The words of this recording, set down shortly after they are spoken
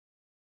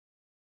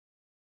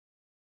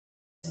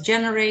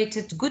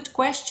generated good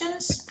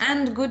questions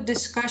and good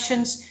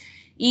discussions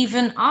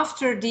even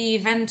after the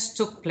event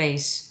took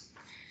place.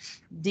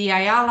 The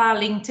Ayala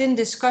LinkedIn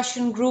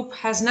discussion group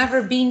has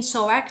never been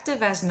so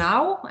active as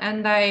now,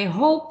 and I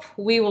hope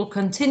we will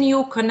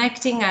continue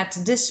connecting at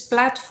this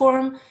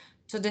platform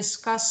to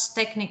discuss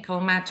technical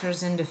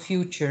matters in the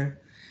future.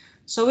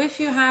 So if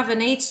you have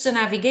an aids to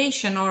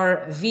navigation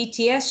or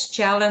VTS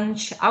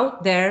challenge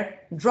out there,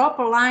 drop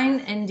a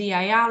line in the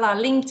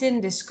Ayala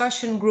LinkedIn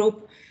discussion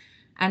group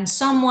and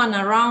someone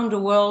around the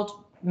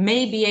world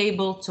may be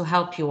able to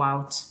help you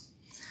out.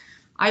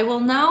 I will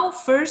now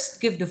first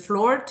give the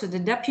floor to the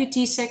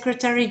Deputy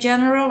Secretary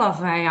General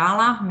of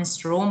Ayala,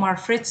 Mr. Omar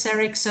Fritz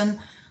Eriksson,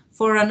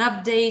 for an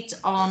update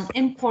on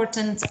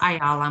important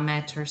Ayala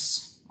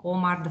matters.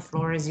 Omar, the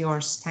floor is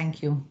yours.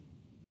 Thank you.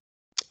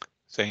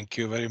 Thank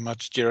you very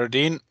much,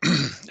 Geraldine,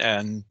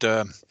 and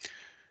a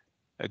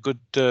good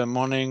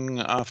morning,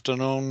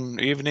 afternoon,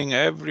 evening,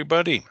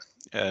 everybody.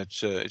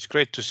 It's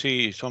great to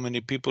see so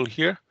many people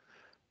here,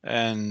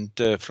 and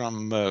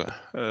from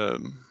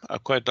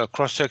quite a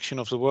cross section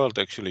of the world,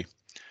 actually,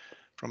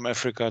 from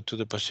Africa to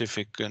the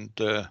Pacific, and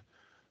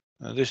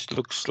this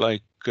looks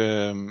like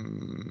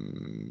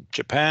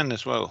Japan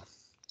as well.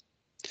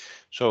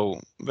 So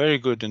very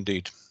good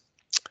indeed.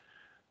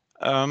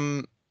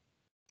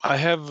 I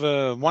have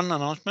one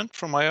announcement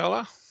from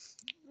Ayala,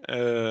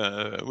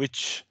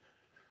 which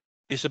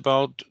is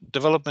about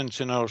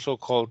developments in our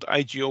so-called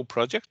IGO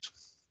project,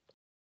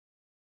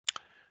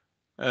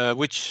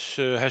 which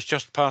has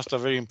just passed a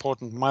very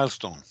important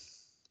milestone.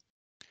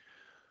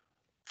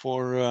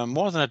 For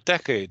more than a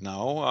decade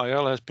now,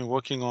 Ayala has been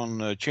working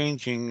on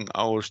changing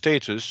our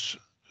status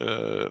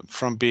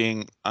from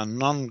being a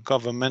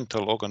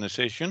non-governmental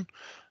organization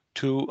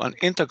to an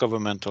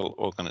intergovernmental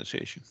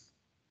organization.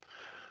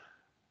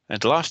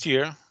 And last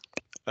year,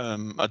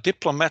 a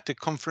diplomatic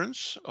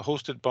conference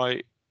hosted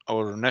by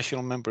our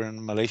national member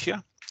in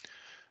Malaysia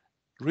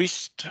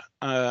reached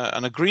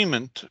an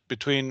agreement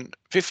between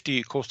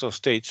 50 coastal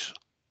states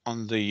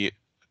on the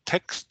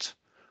text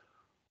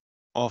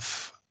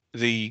of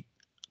the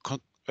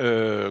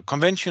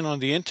Convention on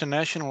the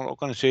International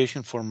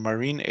Organization for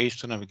Marine Aids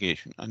to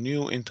Navigation, a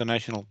new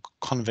international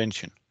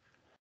convention.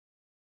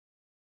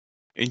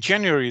 In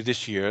January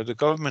this year, the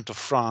government of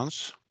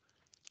France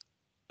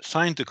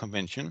signed the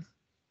convention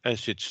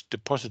as its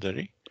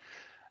depository,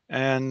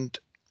 and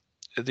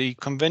the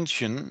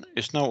convention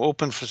is now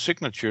open for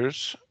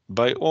signatures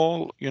by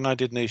all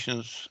United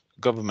Nations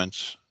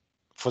governments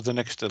for the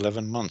next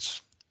 11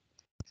 months.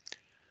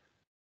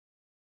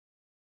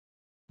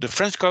 The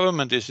French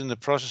government is in the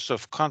process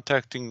of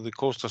contacting the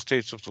coastal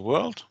states of the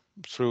world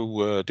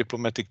through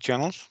diplomatic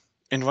channels,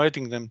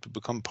 inviting them to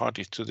become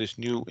parties to this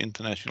new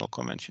international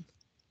convention.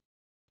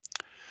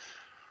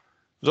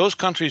 Those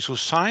countries who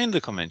signed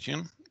the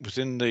convention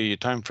within the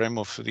time frame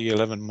of the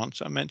 11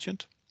 months I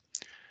mentioned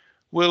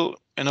will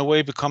in a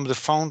way become the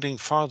founding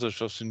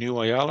fathers of the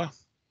new Ayala,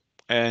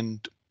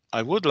 and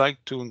I would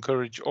like to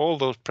encourage all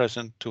those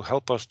present to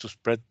help us to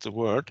spread the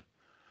word.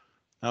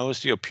 Now is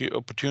the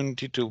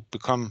opportunity to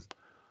become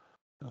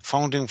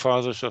founding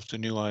fathers of the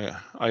new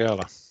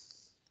Ayala.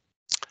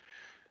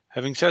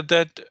 Having said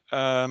that,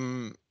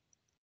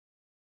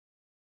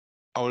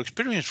 our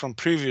experience from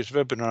previous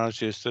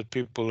webinars is that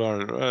people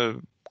are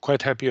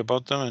quite happy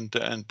about them, and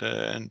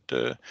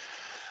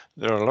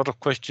there are a lot of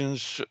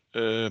questions,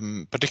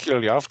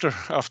 particularly after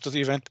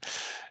the event,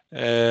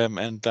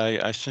 and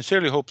I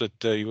sincerely hope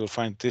that you will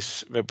find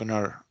this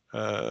webinar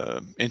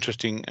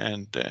interesting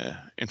and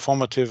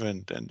informative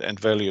and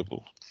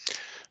valuable.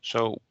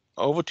 So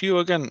over to you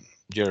again,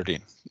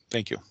 Geraldine.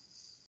 Thank you.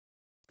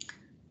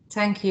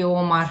 Thank you,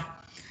 Omar.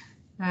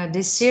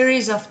 This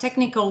series of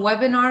technical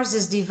webinars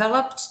is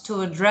developed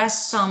to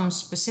address some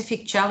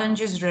specific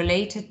challenges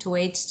related to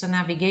aids to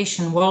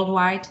navigation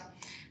worldwide.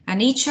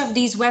 And each of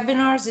these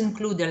webinars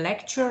include a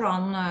lecture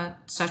on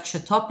such a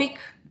topic.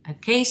 A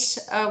case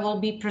will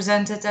be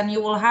presented, and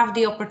you will have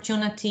the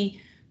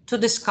opportunity to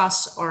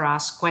discuss or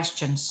ask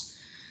questions.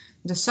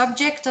 The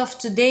subject of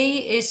today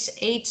is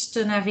aids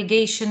to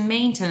navigation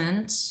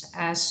maintenance,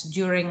 as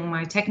during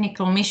my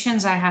technical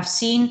missions I have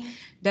seen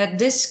that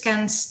this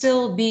can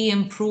still be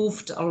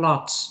improved a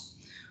lot.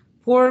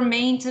 Poor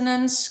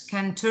maintenance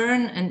can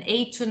turn an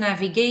aid to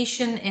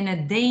navigation in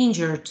a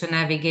danger to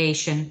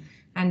navigation,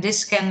 and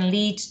this can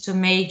lead to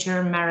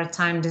major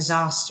maritime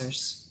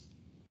disasters.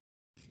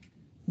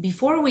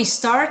 Before we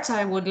start,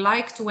 I would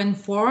like to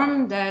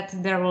inform that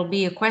there will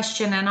be a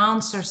question and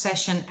answer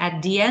session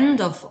at the end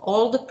of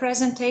all the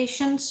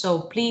presentations, so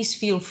please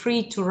feel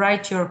free to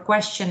write your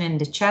question in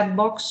the chat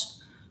box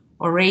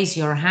or raise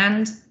your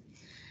hand.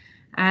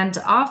 And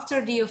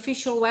after the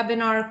official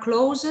webinar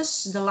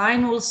closes, the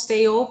line will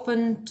stay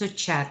open to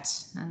chat.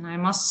 And I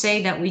must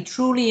say that we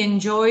truly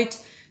enjoyed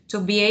to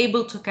be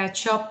able to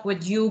catch up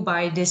with you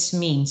by this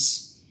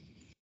means.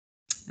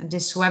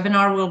 This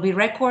webinar will be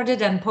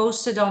recorded and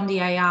posted on the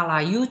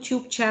Ayala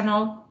YouTube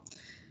channel.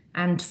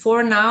 And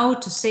for now,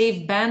 to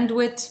save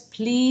bandwidth,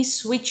 please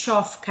switch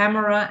off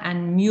camera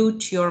and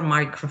mute your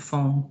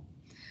microphone.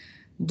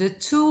 The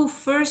two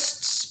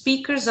first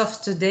speakers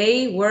of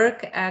today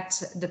work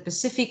at the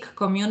Pacific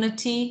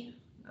Community,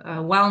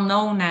 well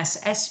known as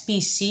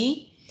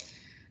SPC,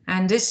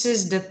 and this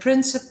is the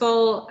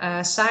principal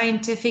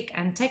scientific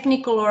and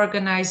technical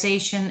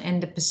organization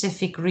in the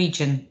Pacific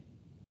region.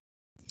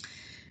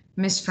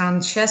 Ms.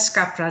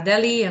 Francesca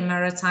Pradelli, a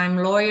maritime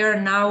lawyer,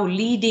 now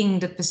leading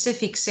the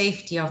Pacific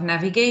Safety of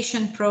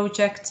Navigation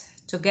project,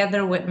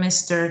 together with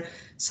Mr.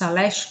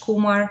 Salesh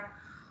Kumar,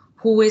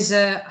 who is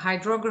a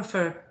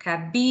hydrographer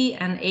Cat B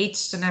and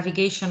aids the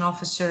navigation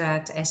officer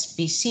at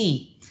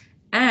SPC.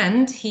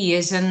 And he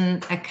is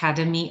an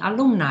Academy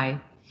alumni.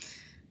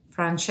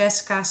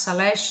 Francesca,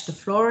 Salesh, the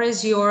floor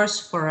is yours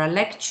for a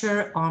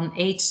lecture on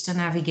aids to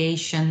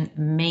navigation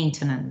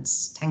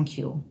maintenance. Thank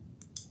you.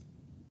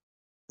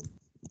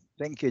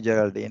 Thank you,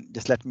 Geraldine.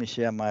 Just let me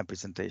share my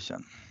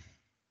presentation.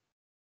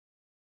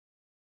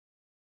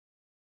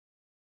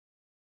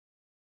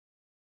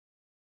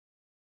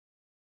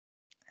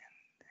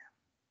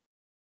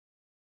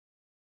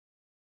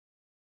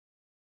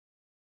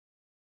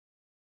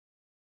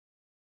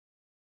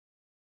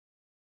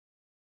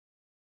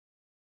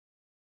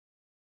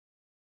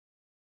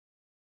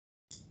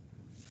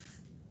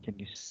 Can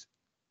you,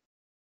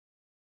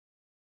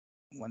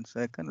 1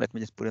 second, let me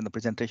just put in the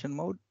presentation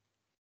mode.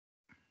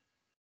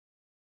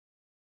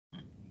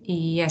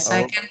 Yes,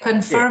 I can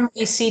confirm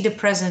we see the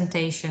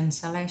presentation,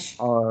 Salesh.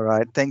 All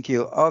right, thank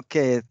you.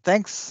 Okay,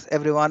 thanks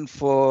everyone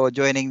for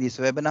joining this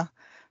webinar.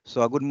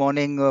 So good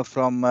morning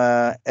from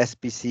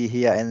SPC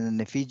here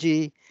in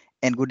Fiji,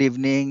 and good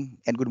evening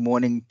and good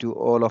morning to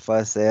all of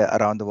us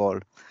around the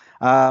world.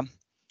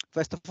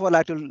 First of all,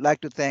 I'd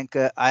like to thank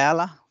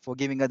Ayala for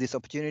giving us this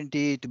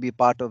opportunity to be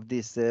part of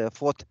this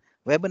fourth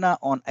webinar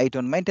on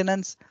AtoN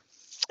maintenance.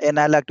 And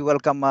I'd like to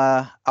welcome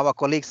our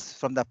colleagues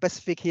from the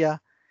Pacific here,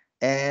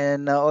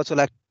 and also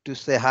like to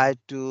say hi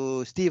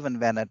to Stephen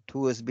Bennett,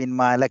 who has been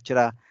my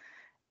lecturer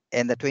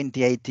in the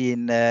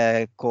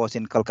 2018 course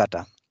in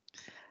Kolkata.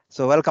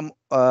 So welcome,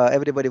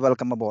 everybody,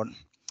 welcome aboard.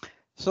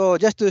 So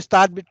just to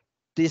start with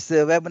this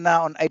webinar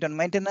on AtoN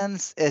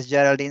maintenance, as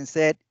Geraldine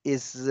said,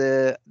 is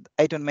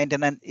AtoN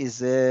maintenance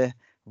is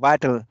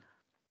vital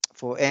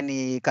for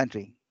any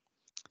country.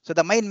 So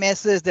the main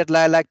message that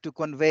I like to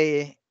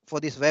convey for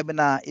this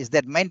webinar is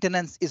that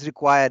maintenance is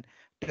required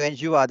to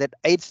ensure that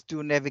aids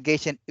to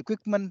navigation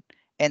equipment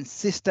and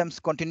systems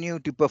continue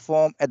to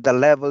perform at the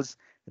levels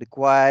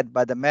required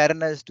by the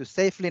mariners to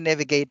safely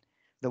navigate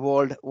the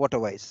world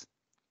waterways.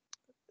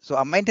 So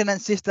a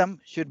maintenance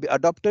system should be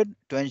adopted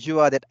to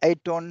ensure that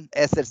AtoN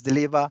assets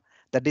deliver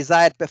the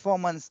desired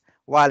performance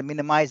while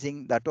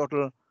minimizing the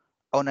total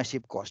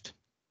ownership cost.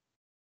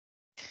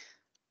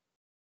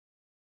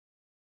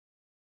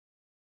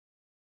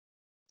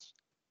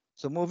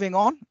 So moving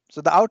on,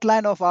 so the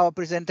outline of our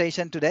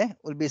presentation today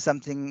will be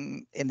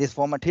something in this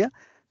format here.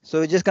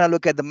 So we're just going to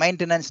look at the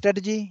maintenance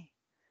strategy,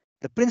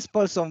 the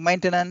principles of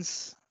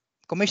maintenance,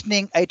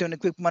 commissioning AtoN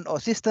equipment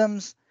or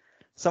systems,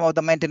 some of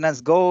the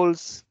maintenance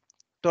goals,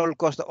 total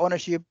cost of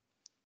ownership,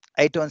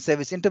 AtoN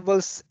service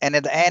intervals, and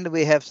at the end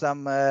we have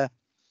some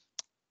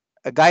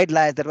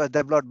guidelines that was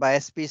developed by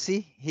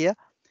SPC here.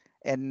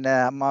 And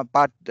my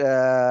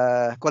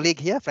colleague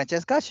here,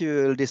 Francesca, she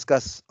will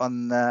discuss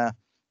on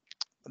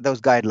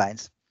those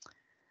guidelines.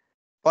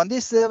 On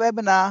this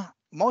webinar,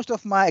 most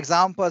of my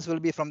examples will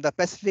be from the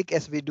Pacific,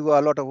 as we do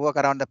a lot of work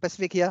around the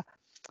Pacific here.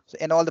 So,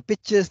 and all the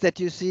pictures that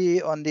you see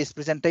on this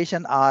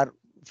presentation are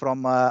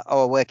from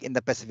our work in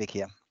the Pacific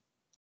here.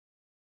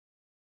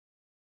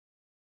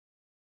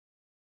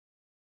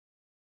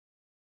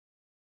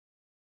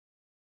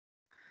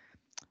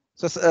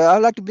 So I'd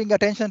like to bring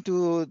attention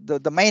to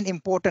the main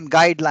important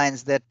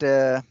guidelines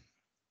that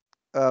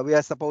we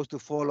are supposed to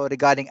follow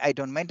regarding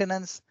AtoN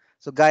maintenance.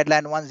 So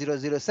guideline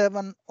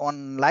 1007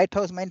 on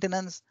lighthouse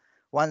maintenance,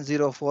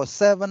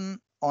 1047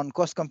 on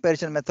cost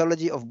comparison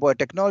methodology of buoy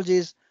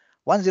technologies,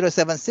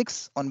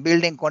 1076 on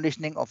building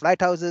conditioning of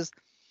lighthouses,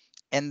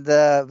 and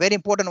the very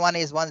important one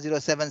is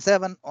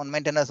 1077 on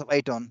maintenance of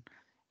AtoN,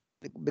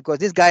 because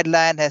this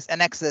guideline has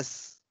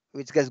annexes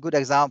which gives good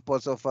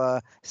examples of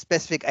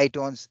specific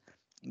AtoNs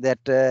that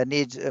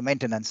need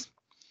maintenance.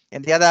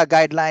 And the other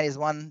guideline is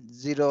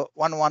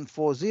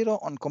 1140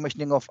 on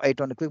commissioning of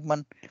AtoN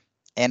equipment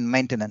and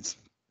maintenance.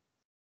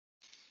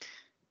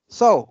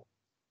 So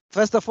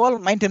first of all,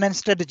 maintenance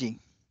strategy.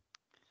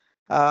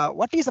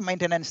 What is a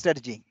maintenance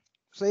strategy?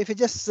 So if you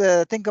just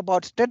think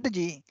about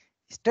strategy,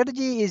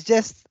 strategy is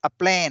just a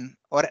plan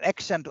or an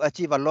action to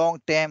achieve a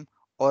long-term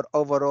or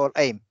overall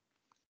aim.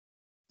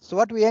 So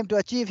what we aim to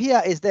achieve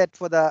here is that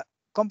for the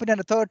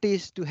competent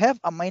authorities to have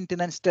a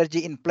maintenance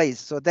strategy in place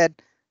so that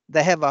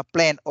they have a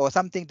plan or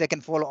something they can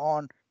follow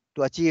on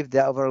to achieve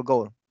their overall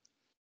goal.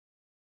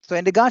 So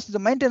in regards to the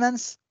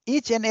maintenance,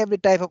 each and every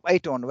type of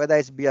AtoN, whether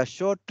it be a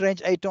short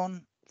range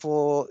AtoN,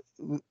 for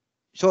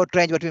short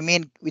range, what we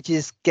mean, which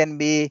is can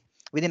be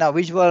within a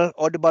visual,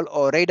 audible,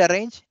 or radar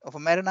range of a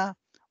mariner,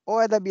 or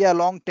whether it be a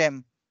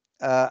long-term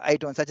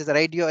AtoN, such as a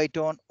radio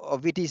AtoN or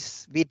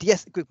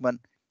VTS equipment,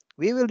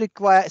 we will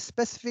require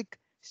specific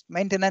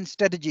maintenance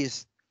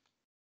strategies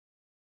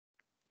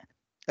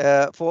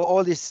for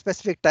all these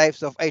specific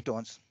types of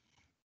AtoNs.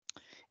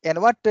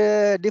 And what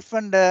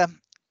different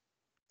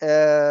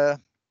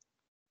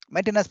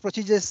maintenance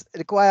procedures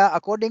require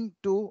according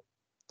to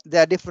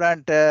their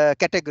different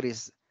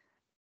categories.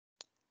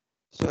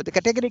 So the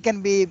category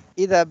can be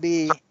either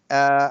be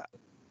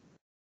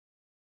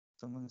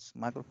someone's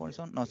microphone is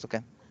on. No, it's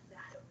okay.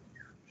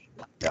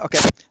 Okay.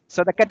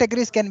 So the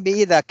categories can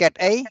be either Cat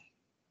A,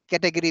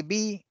 Category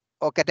B,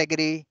 or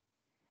Category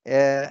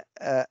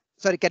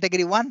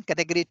Category 1,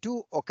 Category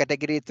 2, or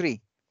Category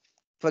 3.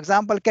 For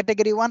example,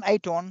 Category 1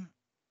 AtoN,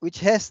 which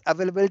has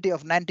availability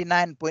of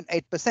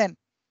 99.8%,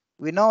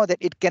 we know that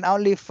it can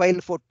only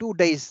fail for 2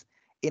 days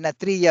in a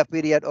 3-year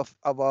period of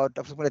about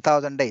approximately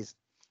 1,000 days.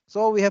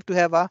 So we have to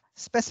have a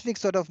specific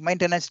sort of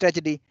maintenance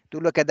strategy to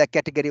look at the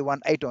Category 1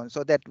 AtoN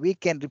so that we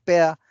can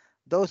repair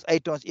those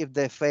AtoNs if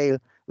they fail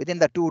within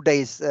the 2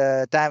 days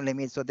time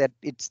limit, so that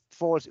it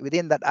falls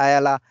within that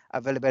ILR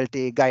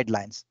availability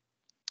guidelines.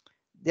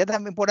 The other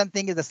important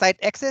thing is the site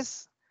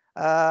access,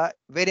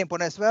 very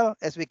important as well,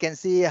 as we can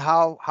see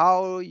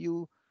how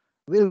you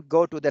will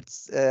go to that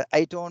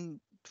AtoN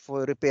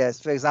for repairs.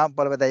 For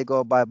example, whether you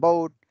go by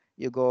boat,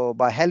 you go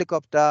by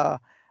helicopter,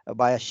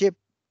 by a ship,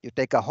 you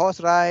take a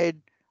horse ride,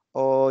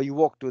 or you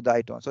walk to the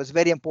AtoN. So it's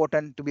very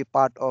important to be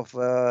part of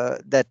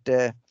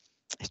that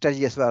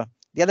strategy as well.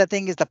 The other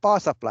thing is the power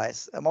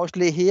supplies.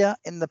 Mostly here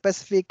in the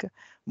Pacific,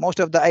 most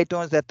of the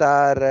AtoNs that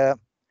are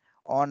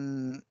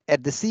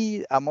at the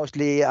sea are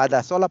mostly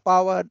either solar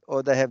powered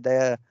or they have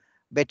their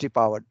battery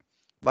powered.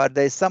 But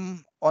there's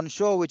some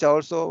onshore which are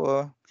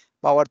also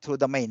powered through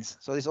the mains.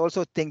 So there's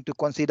also a thing to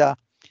consider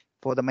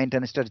for the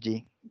maintenance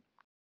strategy.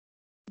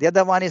 The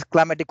other one is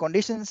climatic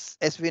conditions.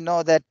 As we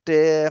know that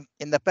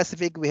in the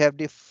Pacific we have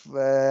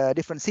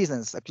different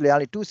seasons, actually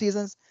only 2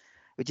 seasons,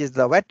 which is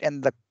the wet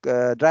and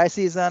the dry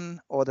season,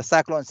 or the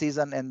cyclone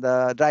season and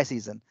the dry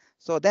season.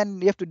 So then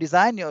you have to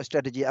design your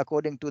strategy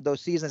according to those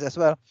seasons as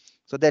well,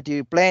 so that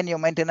you plan your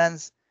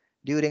maintenance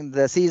during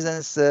the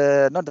seasons,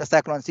 not the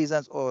cyclone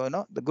seasons or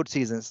the good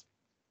seasons.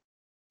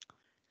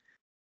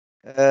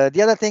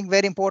 The other thing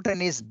very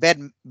important is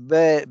bed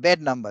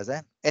numbers.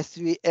 As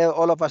we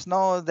all of us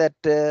know that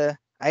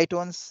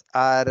AtoNs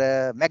are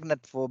a magnet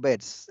for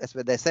beds, that's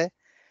what they say,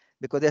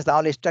 because there's the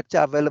only structure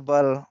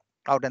available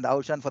out in the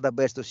ocean for the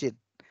birds to sit.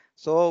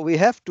 So we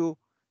have to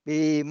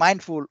be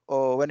mindful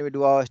when we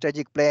do our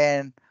strategic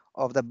plan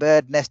of the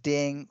bird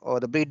nesting or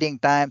the breeding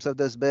times of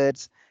those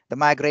birds, the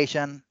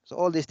migration. So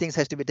all these things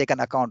has to be taken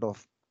account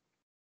of.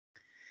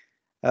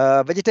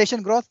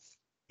 Vegetation growth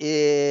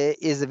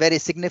is very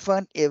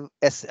significant,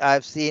 as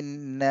I've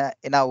seen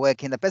in our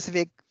work in the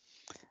Pacific,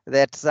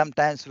 that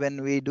sometimes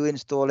when we do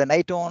install an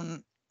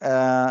AtoN,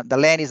 the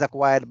land is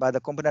acquired by the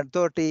competent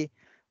authority,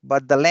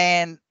 but the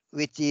land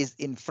which is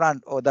in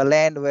front, or the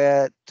land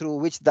through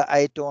which the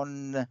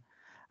AtoN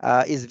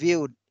is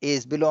viewed,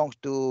 belongs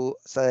to,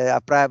 say,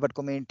 a private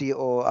community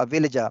or a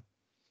villager.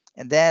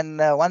 And then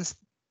once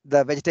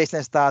the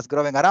vegetation starts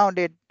growing around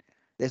it,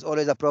 there's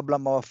always a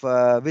problem of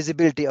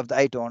visibility of the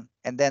AtoN.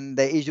 And then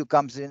the issue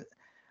comes in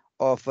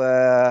of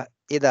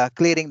either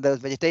clearing those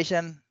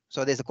vegetation.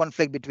 So there's a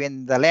conflict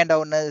between the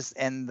landowners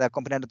and the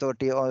competent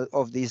authority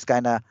of these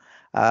kind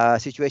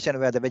of situation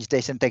where the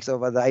vegetation takes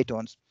over the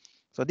AtoNs.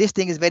 So this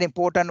thing is very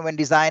important when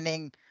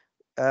designing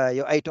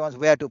your AtoNs,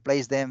 where to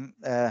place them.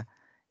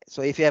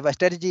 So if you have a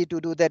strategy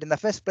to do that in the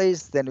first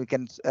place, then we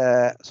can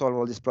solve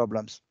all these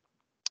problems.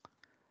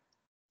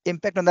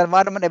 Impact on the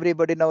environment,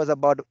 everybody knows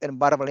about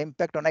environmental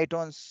impact on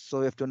AtoNs. So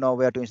we have to know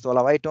where to install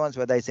our AtoNs,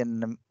 whether it's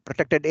in a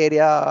protected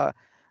area,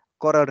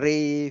 coral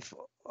reef,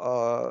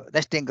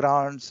 nesting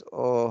grounds,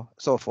 or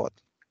so forth.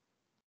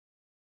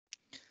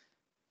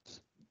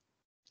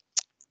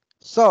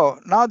 So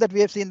now that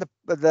we have seen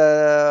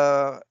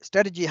the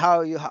strategy,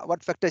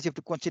 what factors you have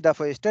to consider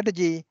for your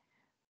strategy,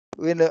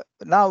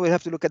 now we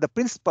have to look at the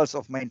principles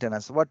of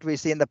maintenance. What we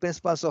see in the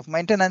principles of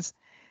maintenance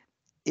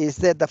is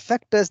that the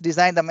factors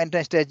design the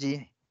maintenance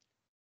strategy.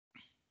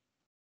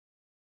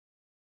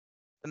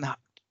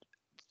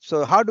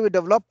 So how do we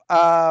develop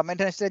a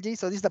maintenance strategy?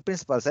 So these are the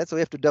principles, right? So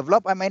we have to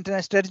develop a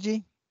maintenance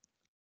strategy,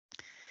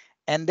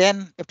 and then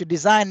we have to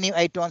design new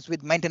AtoNs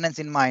with maintenance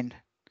in mind.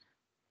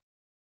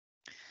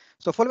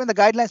 So following the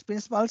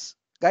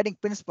guiding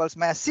principles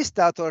may assist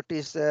the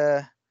authorities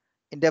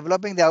in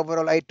developing the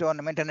overall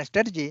AtoN maintenance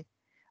strategy.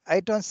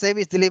 AtoN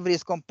service delivery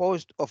is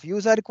composed of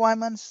user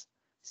requirements,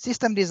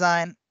 system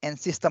design, and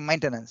system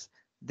maintenance.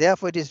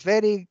 Therefore, it is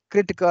very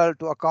critical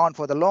to account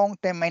for the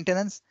long-term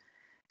maintenance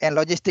and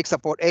logistic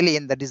support early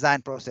in the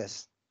design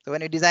process. So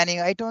when you're designing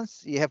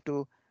AtoNs, you have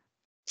to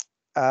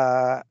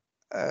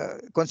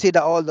consider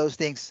all those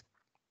things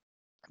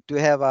to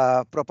have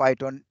a proper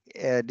AtoN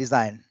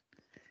design.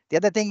 The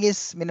other thing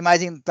is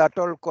minimizing the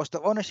total cost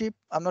of ownership.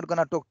 I'm not going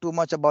to talk too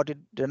much about it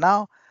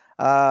now.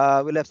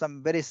 We'll have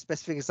some very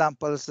specific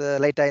examples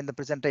later in the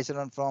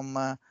presentation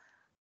from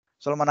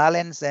Solomon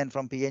Islands and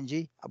from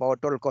PNG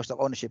about total cost of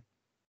ownership.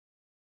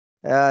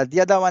 The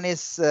other one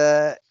is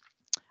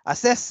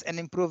assess and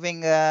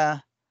improving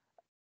the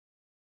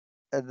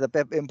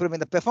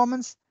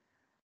performance.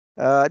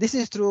 This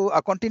is through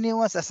a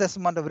continuous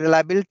assessment of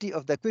reliability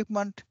of the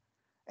equipment,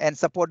 and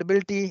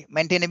supportability,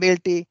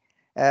 maintainability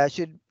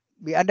should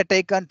be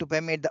undertaken to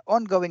permit the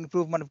ongoing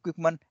improvement of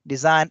equipment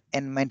design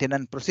and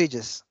maintenance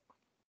procedures.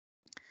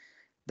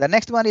 The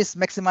next one is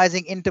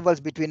maximizing intervals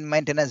between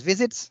maintenance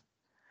visits.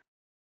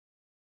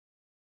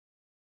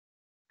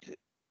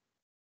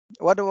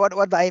 What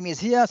the aim is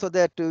here, so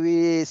that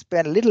we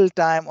spend little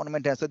time on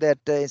maintenance, so that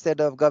instead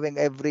of going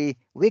every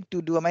week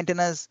to do a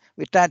maintenance,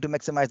 we try to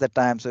maximize the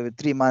time, so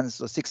 3 months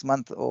or 6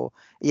 months or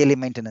yearly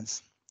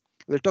maintenance.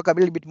 We'll talk a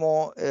little bit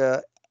more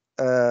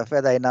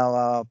further in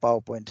our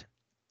PowerPoint.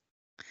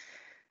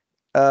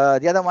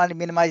 The other one,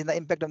 minimizing the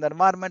impact on the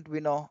environment. We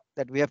know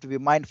that we have to be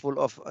mindful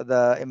of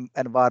the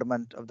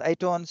environment of the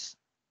AtoNs.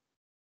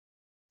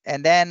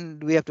 And then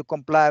we have to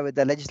comply with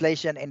the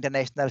legislation,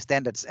 international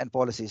standards and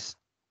policies.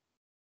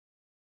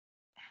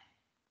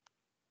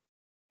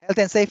 Health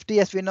and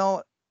safety, as we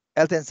know,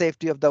 health and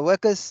safety of the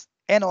workers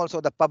and also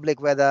the public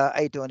where the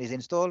AtoN is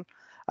installed.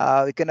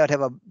 We cannot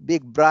have a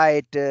big,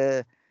 bright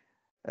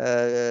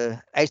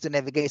ISO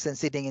navigation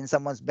sitting in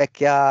someone's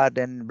backyard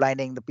and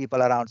blinding the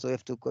people around. So we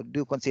have to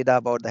consider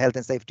about the health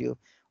and safety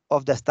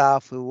of the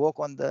staff who work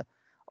on the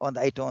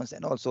AtoNs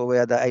and also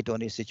where the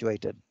AtoN is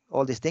situated.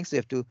 All these things we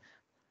have to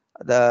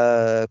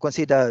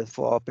consider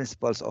for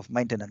principles of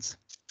maintenance.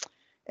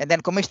 And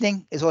then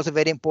commissioning is also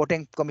very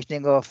important.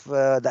 Commissioning of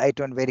the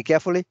AtoN very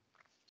carefully.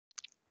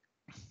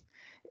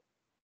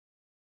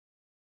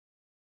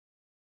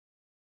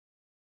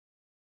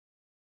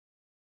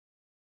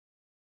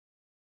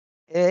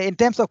 In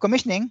terms of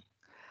commissioning,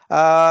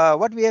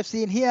 what we have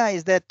seen here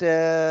is that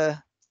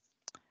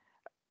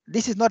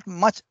this is not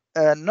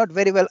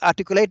very well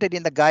articulated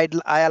in the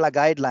IALA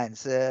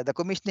guidelines. The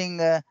commissioning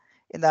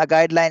in the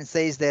guidelines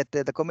says that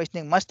the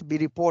commissioning must be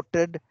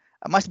reported,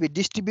 must be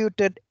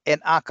distributed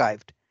and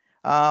archived.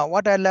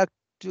 What I'd like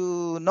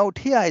to note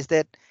here is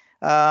that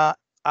I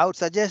would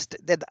suggest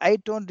that the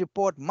AtoN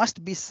report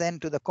must be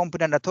sent to the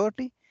competent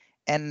authority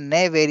and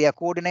NAV area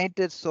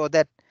coordinated, so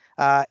that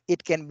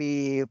it can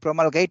be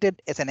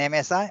promulgated as an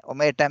MSI or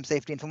maritime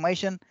safety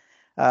information,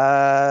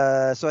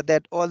 so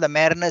that all the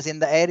mariners in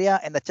the area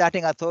and the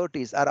charting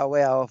authorities are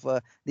aware of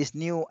these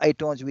new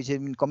AtoNs which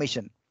have been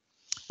commissioned.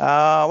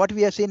 What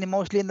we have seen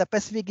mostly in the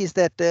Pacific is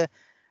that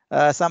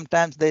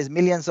sometimes there's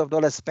millions of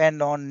dollars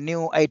spent on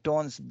new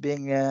AtoNs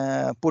being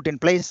put in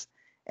place,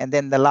 and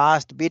then the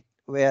last bit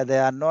where they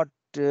are not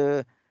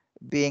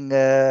being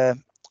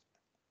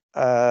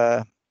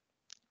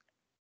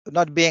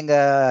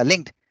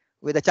linked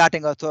with the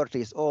charting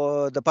authorities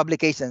or the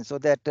publications, so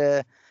that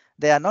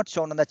they are not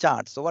shown on the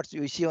chart. So what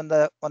you see on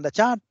the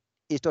chart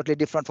is totally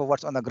different from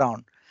what's on the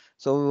ground.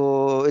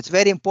 So it's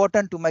very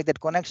important to make that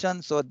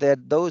connection, so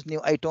that those new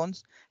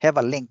AtoNs have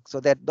a link,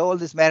 so that all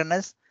these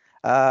mariners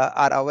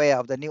are aware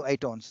of the new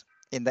AtoNs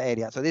in the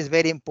area. So this is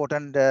very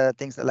important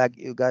things I'd like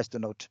you guys to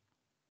note.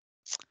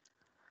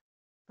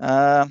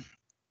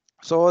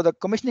 So the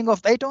commissioning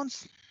of the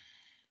AtoNs.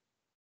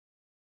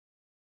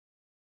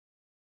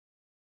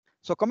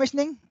 So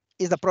commissioning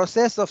is the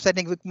process of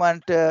setting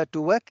equipment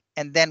to work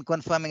and then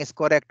confirming its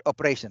correct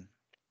operation.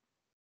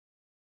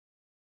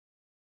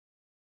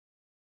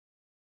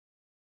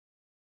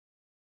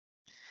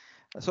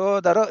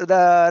 So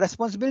the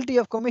responsibility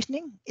of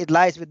commissioning, it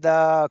lies with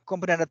the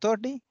competent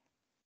authority,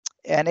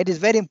 and it is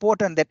very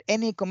important that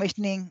any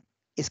commissioning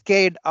is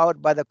carried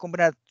out by the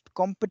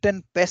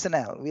competent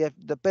personnel. We have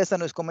the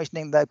person who is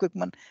commissioning the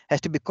equipment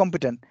has to be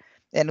competent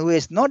and who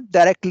is not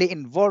directly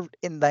involved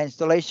in the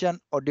installation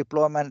or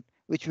deployment,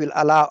 which will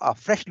allow a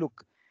fresh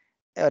look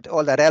at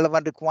all the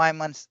relevant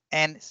requirements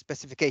and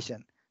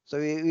specification. So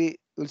we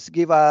will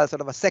give a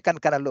sort of a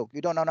second kind of look.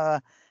 You don't want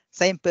a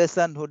same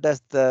person who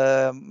does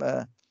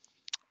the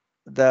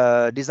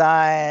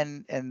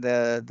design and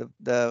the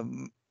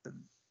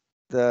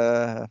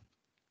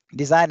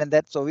design and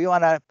that. So we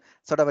want a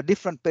sort of a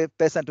different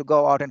person to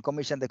go out and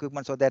commission the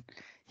equipment, so that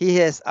he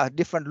has a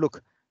different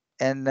look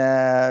and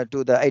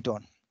to the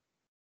AtoN.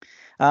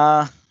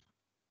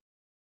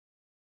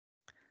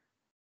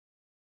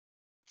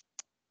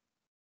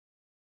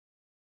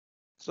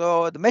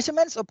 So the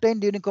measurements obtained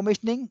during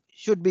commissioning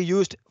should be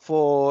used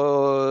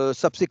for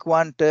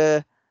subsequent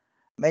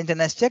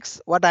maintenance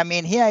checks. What I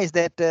mean here is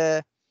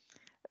that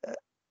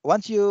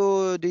once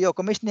you do your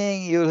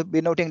commissioning, you'll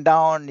be noting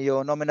down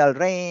your nominal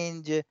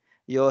range,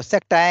 your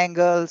sector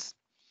angles,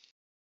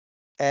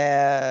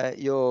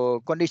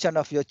 your condition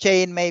of your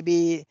chain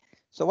maybe.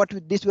 So what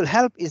this will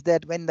help is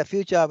that when in the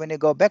future, when you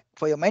go back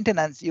for your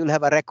maintenance, you'll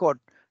have a record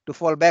to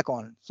fall back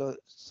on. So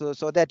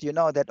that you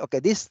know that, okay,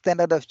 this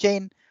standard of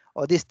chain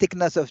or this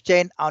thickness of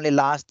chain only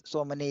lasts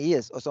so many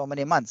years or so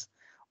many months,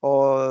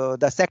 or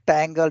the sector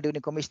angle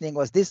during commissioning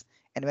was this,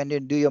 and when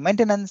you do your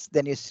maintenance,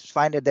 then you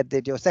find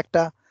that your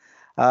sector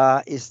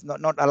is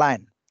not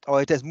aligned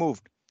or it has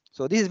moved.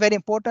 So this is very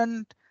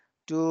important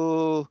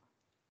to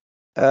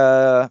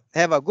have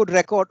a good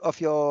record of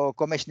your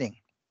commissioning.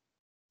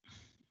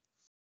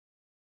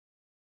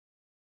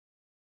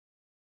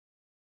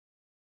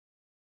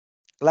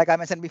 like I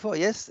mentioned before,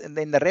 yes, in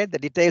the red, the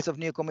details of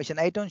new commission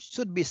AtoN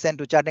should be sent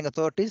to charging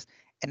authorities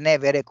and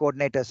nav area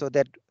coordinator so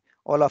that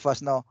all of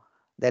us know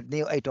that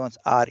new AtoNs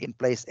are in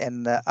place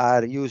and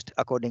are used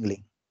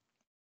accordingly.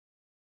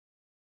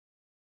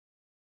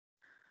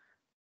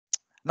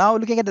 Now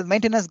looking at the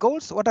maintenance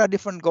goals, what are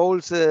different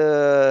goals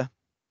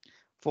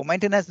for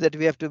maintenance that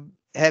we have to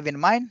have in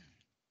mind?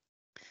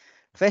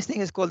 First thing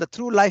is called the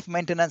through life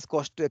maintenance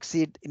cost to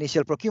exceed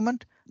initial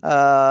procurement.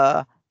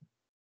 I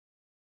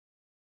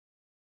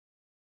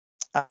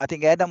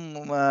think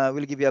Adam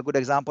will give you a good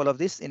example of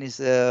this in his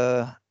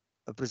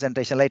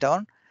presentation later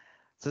on.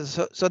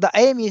 So the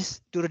aim is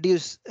to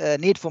reduce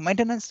need for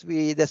maintenance.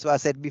 That's what I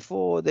said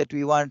before, that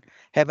we want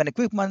have an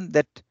equipment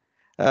that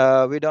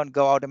we don't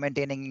go out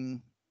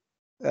maintaining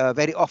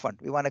very often.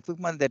 We want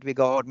equipment that we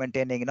go out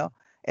maintaining,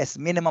 as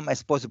minimum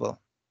as possible.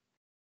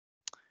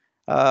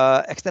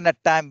 Extended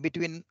time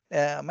between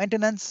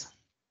maintenance.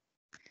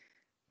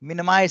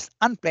 Minimize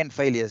unplanned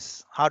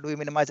failures. How do we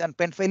minimize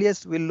unplanned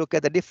failures? We'll look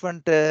at the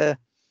different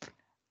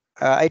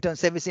AtoN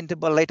service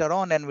interval later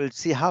on, and we'll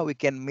see how we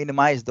can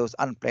minimize those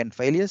unplanned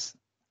failures.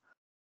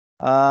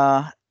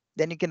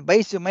 Then you can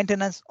base your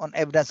maintenance on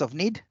evidence of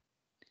need,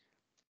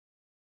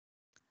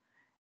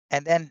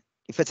 and then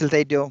you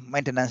facilitate your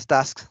maintenance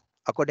tasks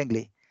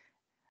accordingly.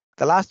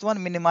 The last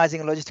one,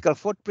 minimizing logistical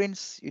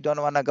footprints. You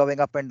don't want to going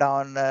up and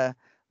down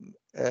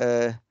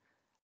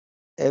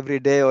every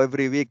day or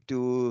every week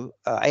to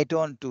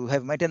AtoN to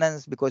have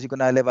maintenance, because you're going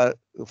to have a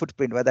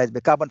footprint, whether it's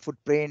the carbon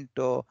footprint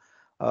or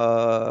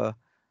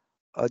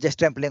just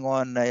trampling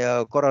on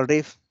a coral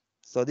reef.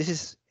 So this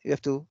is, you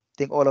have to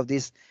think all of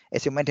these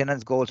as your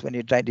maintenance goals when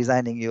you try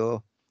designing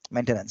your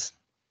maintenance.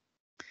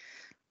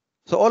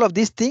 So all of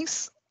these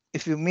things,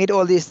 if you meet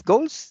all these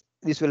goals,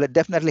 this will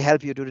definitely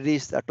help you to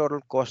reduce the total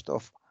cost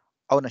of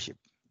ownership.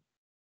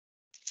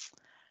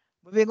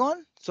 Moving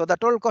on, so the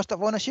total cost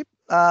of ownership,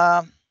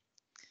 as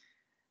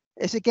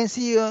you can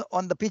see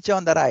on the picture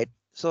on the right,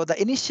 so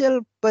the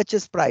initial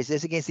purchase price,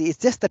 as you can see, is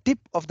just the tip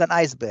of the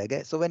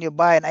iceberg. So when you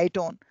buy an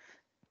AtoN,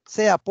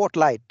 say a port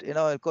light,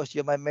 it costs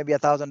you maybe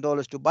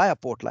 $1,000 to buy a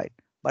port light,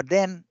 but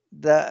then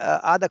the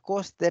other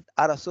costs that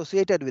are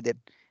associated with it,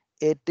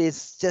 it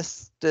is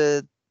just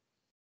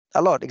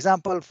a lot.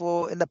 Example,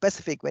 for in the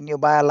Pacific, when you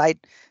buy a light,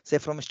 say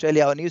from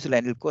Australia or New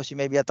Zealand, it'll cost you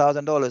maybe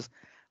 $1,000,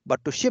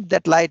 but to ship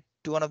that light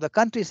to one of the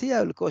countries here,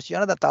 it will cost you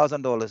another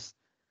 $1,000.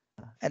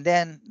 And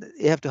then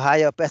you have to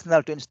hire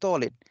personnel to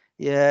install it.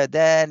 Yeah,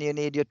 then you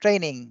need your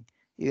training,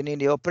 you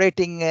need your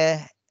operating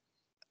energy,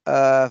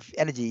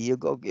 your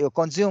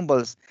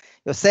consumables,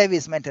 your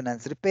service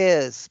maintenance,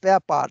 repairs, spare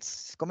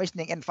parts,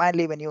 commissioning, and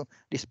finally when you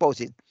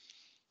dispose it.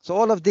 So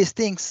all of these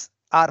things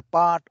are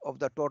part of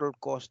the total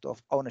cost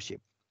of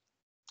ownership.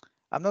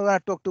 I'm not going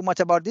to talk too much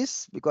about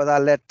this because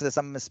I'll let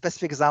some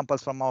specific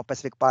examples from our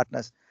Pacific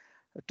partners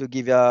to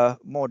give you a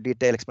more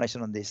detailed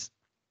explanation on this.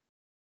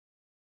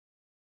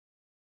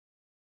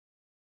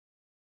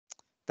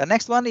 The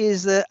next one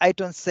is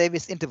AtoN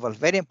service interval.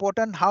 Very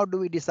important. How do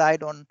we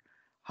decide on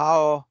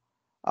how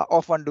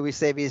often do we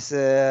service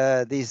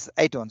these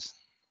AtoNs?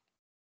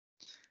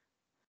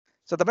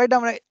 So the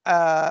breakdown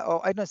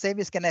of AtoN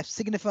service can have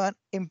significant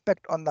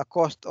impact on the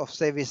cost of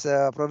service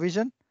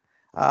provision.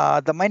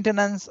 The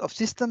maintenance of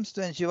systems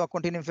to ensure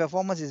continuing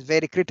performance is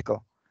very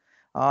critical.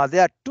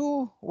 There are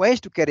two ways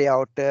to carry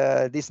out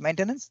this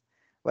maintenance,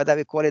 whether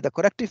we call it the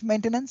corrective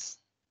maintenance,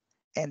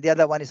 and the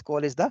other one is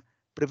called the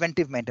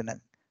preventive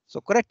maintenance. So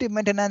corrective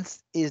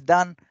maintenance is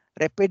done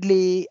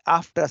rapidly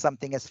after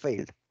something has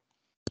failed.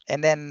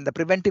 And then the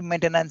preventive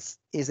maintenance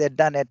is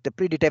done at the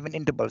predetermined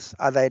intervals,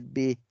 either it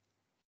be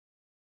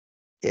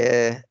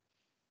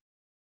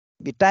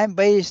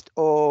time-based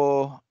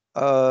or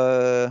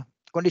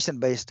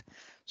condition-based.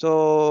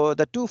 So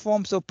the two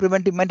forms of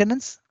preventive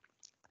maintenance,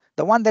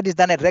 the one that is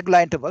done at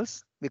regular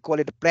intervals, we call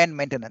it planned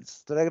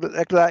maintenance. So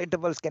regular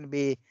intervals can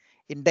be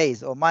in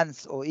days or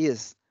months or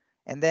years.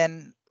 And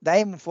then the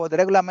aim for the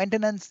regular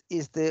maintenance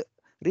is to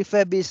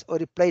refurbish or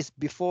replace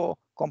before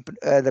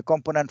the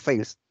component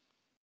fails.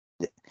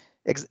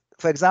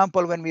 For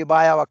example, when we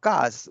buy our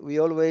cars, we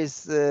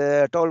always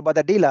told by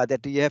the dealer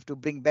that you have to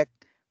bring back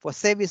for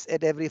service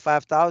at every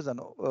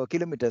 5,000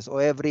 kilometers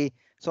or every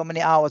so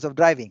many hours of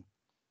driving.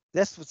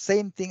 That's the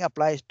same thing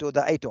applies to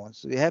the AtoNs.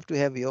 So you have to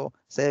have your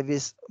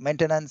service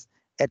maintenance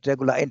at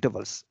regular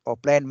intervals or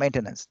planned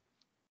maintenance.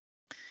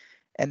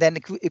 And then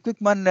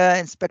equipment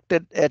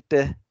inspected at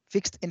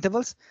fixed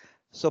intervals.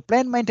 So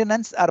planned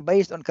maintenance are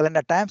based on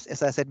calendar times,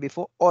 as I said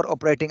before, or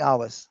operating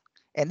hours.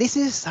 And this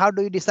is how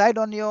do you decide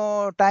on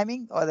your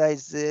timing, or that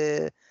is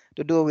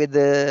to do with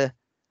the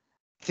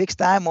fixed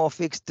time or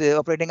fixed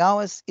operating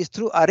hours, is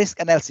through a risk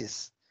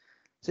analysis.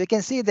 So you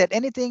can see that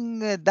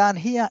anything done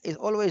here is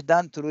always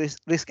done through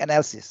risk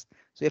analysis.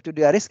 So you have to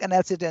do a risk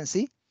analysis and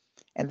see,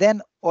 and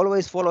then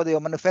always follow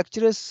your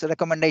manufacturer's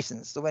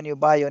recommendations. So when you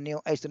buy your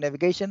new AtoN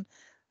navigation,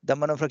 the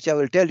manufacturer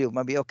will tell you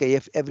maybe, okay,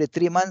 if every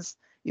 3 months,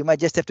 you might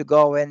just have to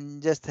go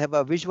and just have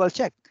a visual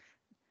check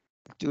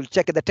to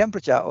check the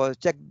temperature or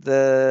check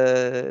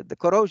the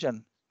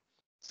corrosion.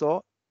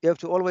 So you have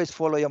to always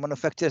follow your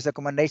manufacturer's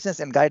recommendations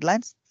and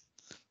guidelines.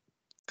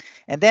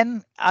 And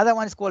then other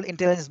one is called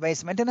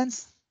intelligence-based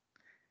maintenance,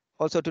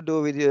 also to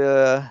do with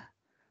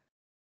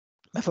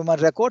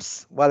performance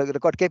records while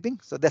record keeping.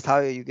 So that's how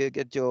you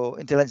get your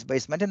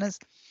intelligence-based maintenance.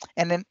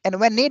 And then, and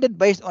when needed,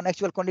 based on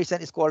actual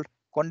condition, is called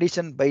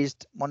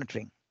condition-based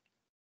monitoring.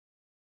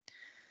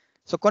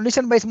 So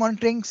condition-based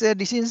monitoring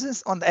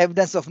decisions on the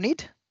evidence of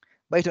need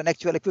based on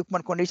actual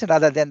equipment condition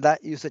rather than the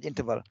usage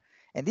interval.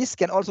 And this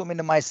can also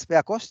minimize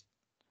spare cost,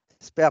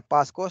 spare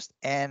parts cost,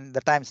 and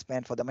the time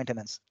spent for the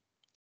maintenance.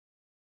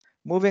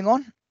 Moving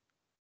on.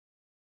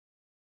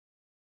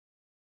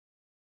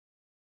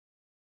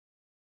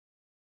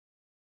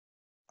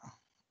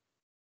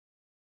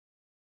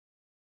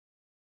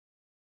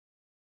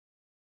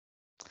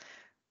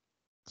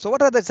 So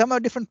what are the some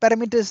of different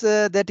parameters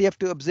that you have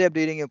to observe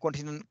during your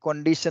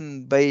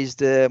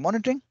condition-based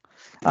monitoring?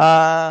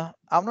 I'm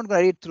not going to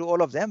read through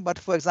all of them, but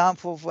for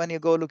example, when you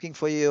go looking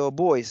for your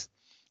buoys,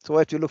 so you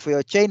have to look for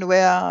your chain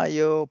wear,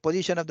 your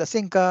position of the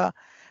sinker,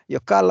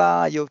 your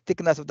color, your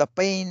thickness of the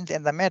paint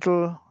and the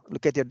metal,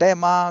 look at your day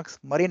marks,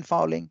 marine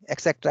fouling,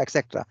 etc.,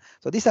 etc.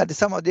 So these are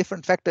some of the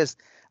different factors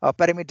or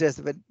parameters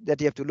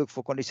that you have to look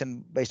for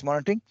condition-based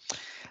monitoring.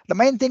 The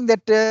main thing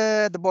that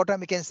the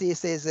bottom you can see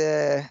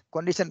says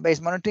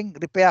condition-based monitoring,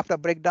 repair after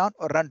breakdown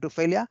or run to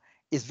failure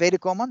is very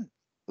common.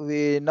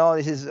 We know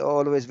this is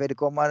always very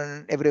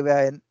common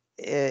everywhere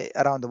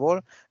around the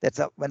world. That's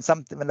when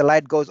the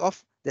light goes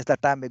off, that's the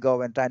time we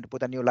go and trying to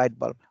put a new light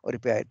bulb or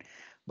repair it.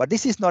 But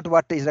this is not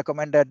what is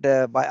recommended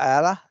by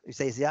IALA. It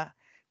says, yeah,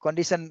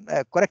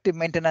 corrective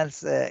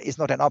maintenance is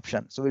not an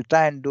option. So we'll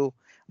try and do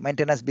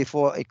maintenance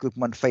before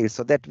equipment fails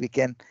so that we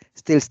can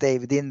still stay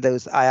within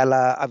those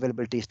IALA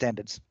availability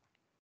standards.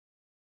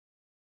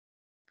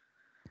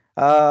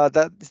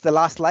 That is the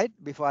last slide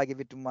before I give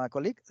it to my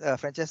colleague,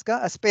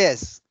 Francesca.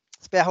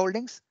 Spare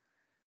holdings.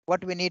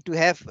 What we need to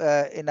have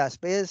in our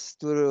spares,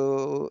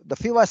 to the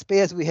fewer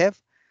spares we have,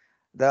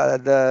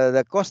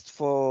 the cost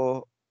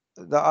for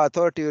the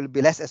authority will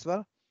be less as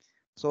well.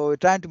 So we're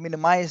trying to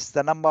minimize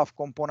the number of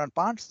component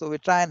parts. So we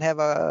try and have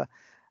an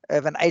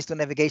AtoN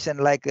navigation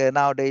like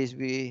nowadays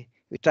we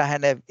try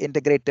and have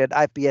integrated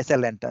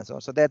IPSL lanterns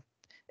so that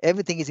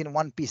everything is in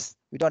one piece.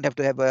 We don't have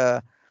to have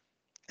a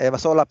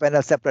solar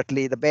panel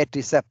separately, the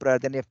battery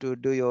separate, then you have to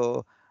do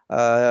your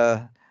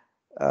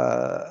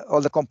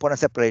all the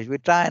components separate. We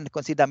try and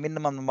consider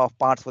minimum number of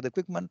parts for the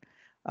equipment.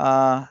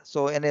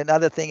 So and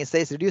another thing it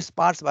says reduce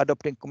parts by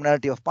adopting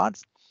commonality of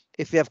parts.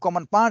 If we have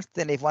common parts,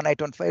 then if one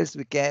AtoN fails,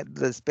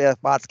 the spare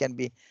parts can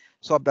be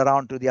swapped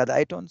around to the other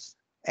AtoNs.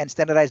 And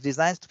standardized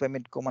designs to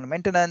permit common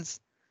maintenance.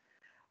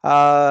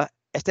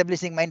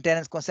 Establishing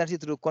maintenance constantly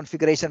through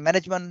configuration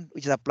management,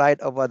 which is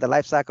applied over the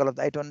life cycle of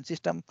the AtoN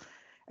system,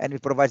 and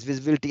it provides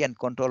visibility and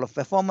control of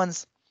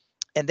performance.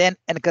 And then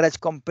encourage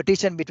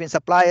competition between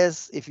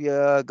suppliers. If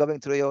you're going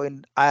through your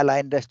IALA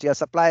industrial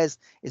suppliers,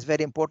 it's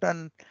very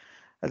important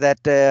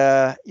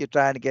that you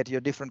try and get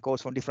your different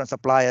quotes from different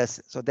suppliers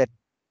so that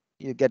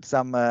you get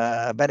some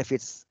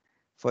benefits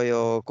for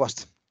your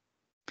cost.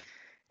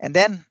 And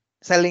then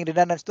selling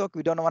redundant stock.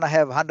 We don't want to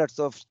have hundreds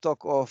of stock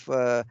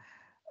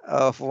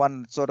of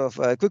one sort of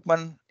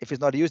equipment if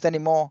it's not used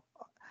anymore.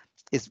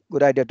 It's a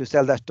good idea to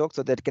sell that stock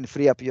so that it can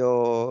free up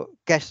your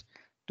cash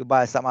to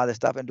buy some other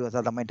stuff and do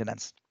other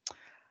maintenance.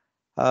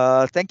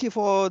 Thank you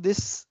for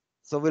this.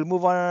 So we'll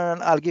move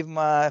on. I'll give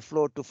my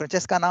floor to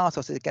Francesca now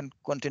so she can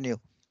continue.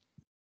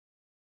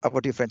 Over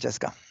to you,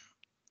 Francesca.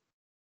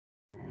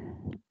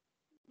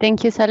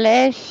 Thank you,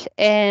 Salesh,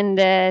 and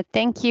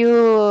thank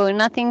you.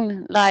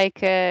 Nothing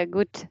like a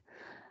good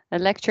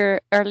lecture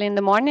early in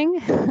the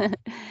morning.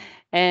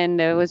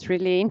 And it was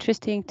really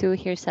interesting to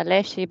hear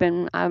Salesh.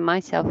 Even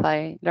myself,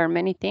 I learned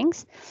many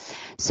things.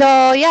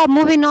 So yeah,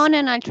 moving on,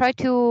 and I'll try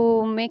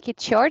to make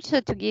it short so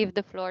to give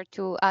the floor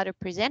to other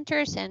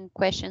presenters and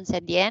questions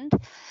at the end.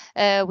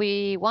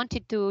 We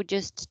wanted to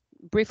just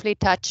briefly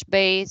touch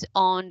base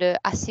on the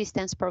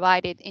assistance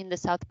provided in the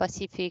South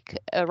Pacific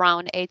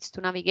around aids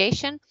to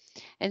navigation.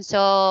 And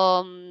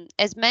so,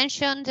 as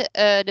mentioned,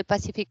 the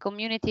Pacific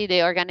Community,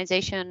 the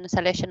organization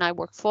Salesh and I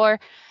work for,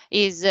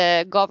 is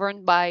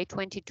governed by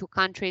 22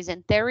 countries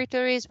and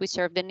territories. We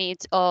serve the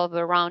needs of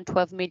around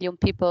 12 million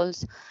people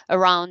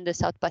around the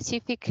South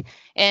Pacific.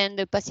 And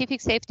the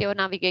Pacific Safety of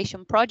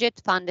Navigation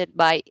Project, funded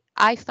by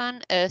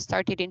IFAN,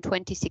 started in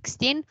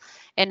 2016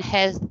 and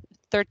has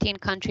 13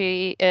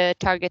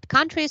 target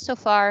countries so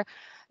far,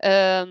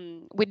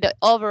 with the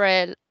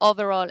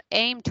overall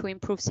aim to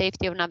improve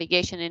safety of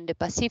navigation in the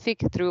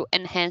Pacific through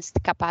enhanced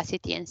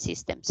capacity and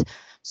systems.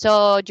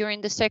 So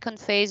during the second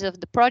phase of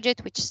the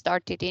project, which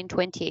started in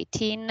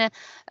 2018,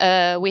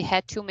 we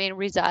had two main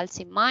results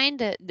in mind.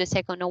 The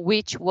second of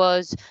which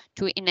was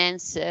to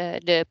enhance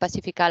the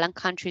Pacific Island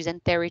countries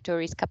and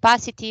territories'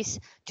 capacities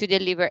to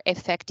deliver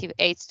effective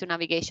aids to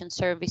navigation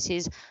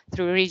services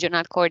through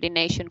regional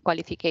coordination,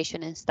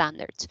 qualification, and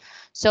standards.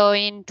 So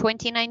in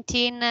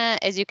 2019,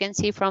 as you can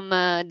see from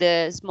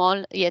the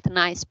small yet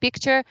nice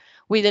picture,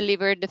 we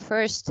delivered the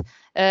first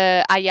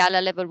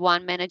Ayala Level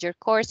 1 Manager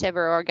course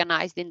ever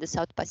organized in the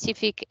South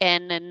Pacific,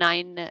 and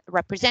 9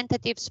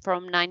 representatives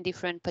from 9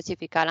 different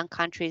Pacific Island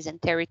countries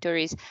and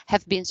territories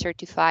have been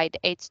certified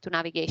ATO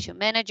navigation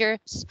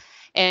managers.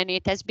 And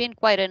it has been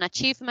quite an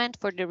achievement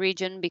for the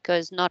region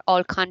because not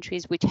all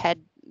countries which had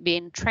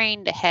been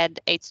trained had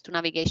ATO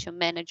navigation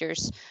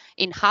managers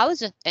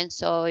in-house, and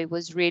so it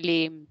was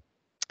really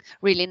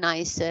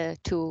nice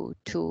to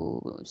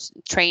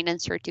train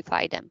and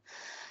certify them.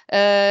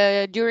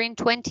 During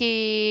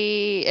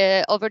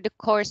over the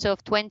course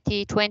of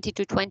 2020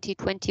 to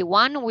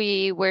 2021,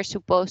 we were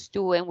supposed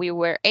to, and we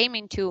were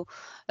aiming to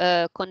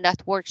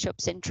conduct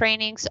workshops and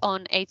trainings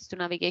on ATO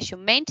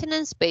navigation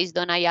maintenance based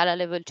on Ayala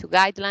Level 2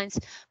 guidelines,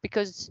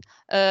 because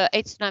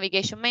ATO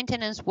navigation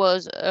maintenance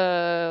was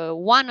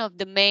one of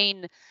the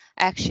main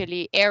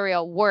actually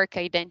area of work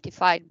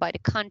identified by the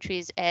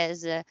countries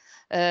as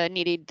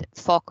needed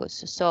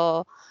focus.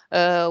 So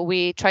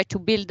we try to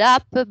build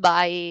up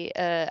by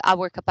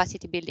our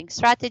capacity building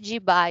strategy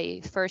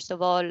by, first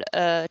of all,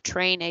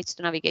 train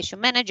ATO navigation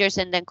managers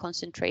and then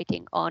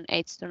concentrating on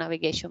ATO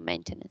navigation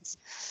maintenance.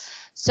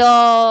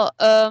 So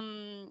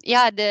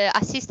yeah, the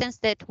assistance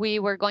that we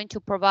were going to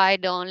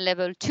provide on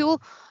level 2,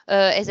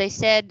 as I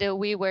said,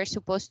 we were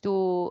supposed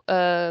to,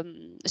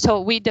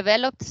 so we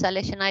developed,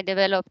 Salesh and I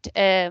developed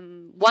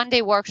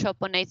one-day workshop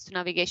on ATO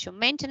navigation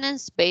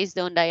maintenance based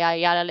on the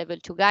Ayala level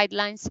 2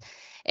 guidelines.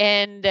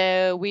 And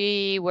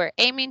we were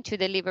aiming to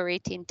deliver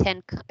it in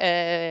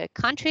 10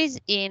 countries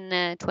in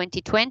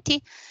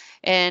 2020.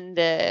 And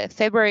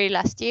February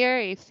last year,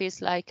 it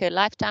feels like a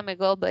lifetime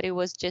ago, but it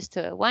was just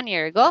 1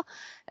 year ago.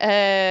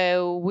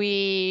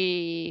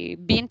 We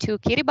been to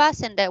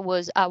Kiribati, and that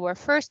was our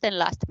first and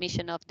last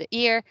mission of the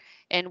year.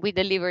 And we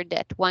delivered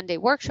that one-day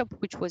workshop,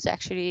 which was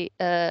actually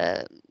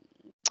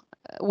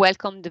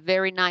welcomed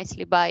very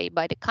nicely by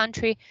the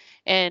country,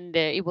 and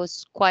it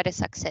was quite a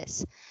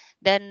success.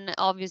 Then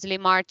obviously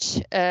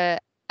March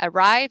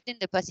arrived in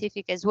the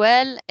Pacific as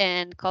well,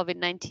 and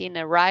COVID-19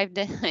 arrived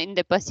in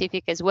the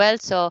Pacific as well.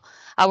 So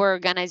our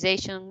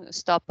organization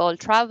stopped all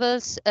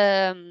travels,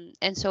 and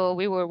so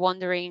we were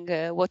wondering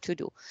what to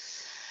do.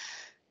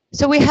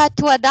 So we had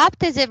to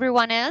adapt as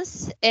everyone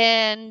else,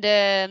 and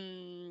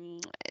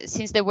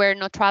since there were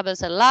no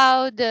travels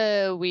allowed,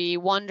 we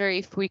wonder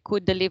if we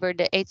could deliver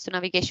the ATO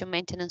navigation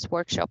maintenance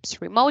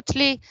workshops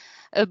remotely,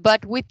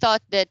 but we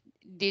thought that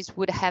this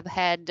would have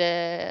had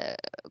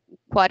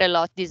quite a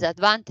lot of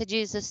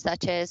disadvantages,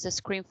 such as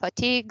screen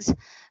fatigues.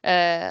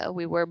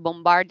 We were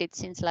bombarded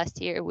since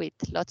last year with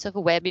lots of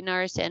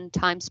webinars and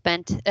time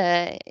spent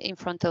in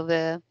front of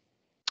a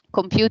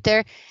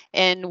computer,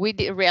 and we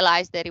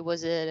realized that it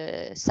was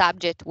a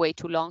subject way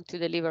too long to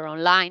deliver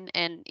online,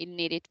 and it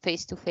needed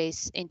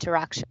face-to-face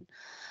interaction.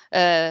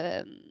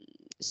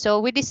 So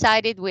we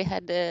decided, we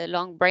had a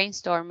long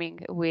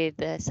brainstorming with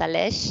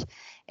Salesh,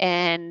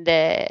 and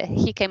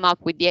he came up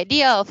with the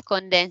idea of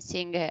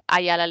condensing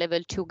Ayala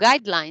level 2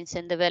 guidelines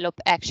and develop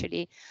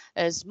actually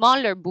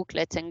smaller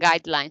booklets and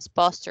guidelines,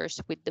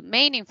 posters with the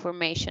main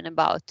information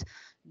about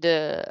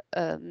the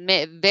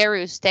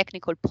various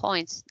technical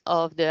points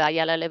of the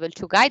Ayala level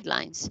 2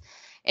 guidelines.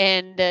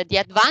 And the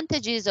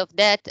advantages of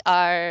that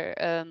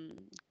are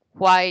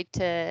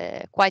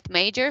quite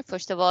major.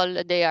 First of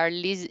all, they are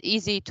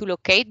easy to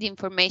locate. The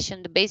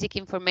information, the basic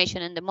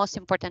information and the most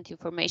important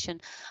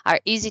information are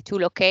easy to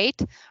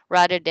locate,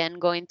 rather than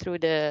going through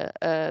the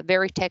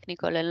very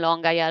technical and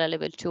long Ayala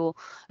level 2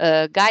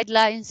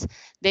 guidelines.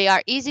 They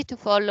are easy to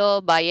follow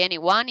by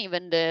anyone,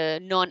 even the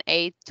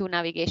non-ATO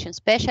navigation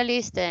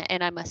specialist.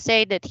 And I must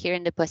say that here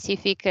in the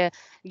Pacific,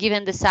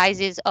 given the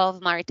sizes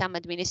of maritime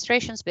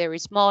administrations, very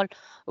small,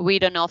 we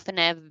don't often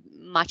have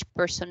much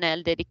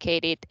personnel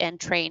dedicated and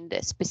trained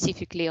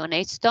specifically on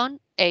ATO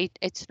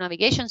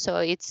navigation. So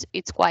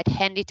it's quite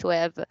handy to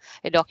have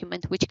a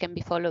document which can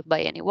be followed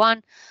by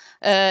anyone.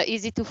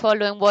 Easy to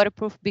follow and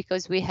waterproof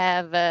because we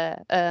have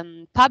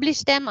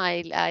published them.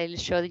 I'll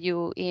show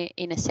you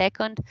in a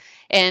second.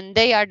 And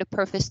they are the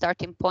perfect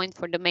starting point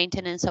for the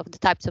maintenance of the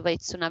types of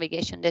ATO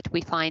navigation that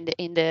we find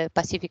in the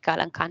Pacific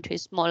Island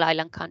countries, small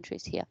island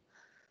countries here.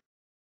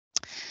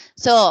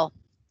 So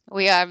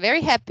we are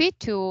very happy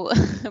to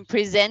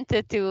present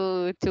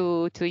to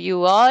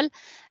you all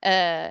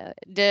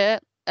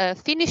the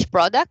finished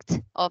product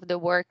of the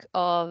work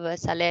of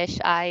Salesh,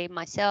 I,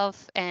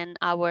 myself, and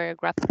our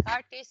graphic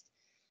artist.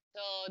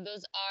 So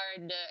those are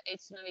the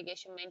ATO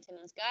navigation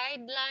maintenance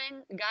guide,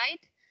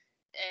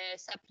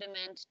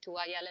 supplement to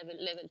Ayala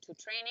level 2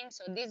 training.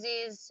 So this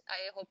is,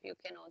 I hope you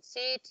can all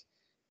see it.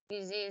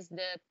 This is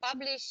the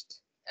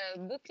published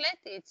booklet.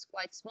 It's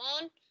quite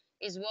small,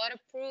 is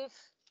waterproof.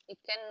 It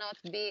cannot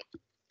be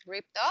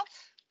ripped off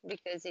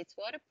because it's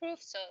waterproof,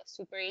 so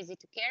super easy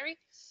to carry.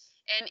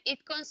 And it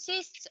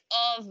consists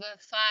of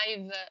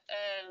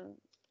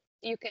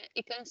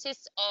it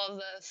consists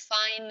of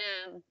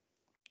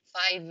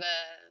five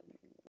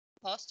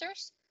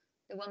posters.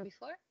 The one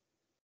before.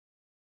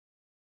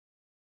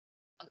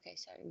 Okay,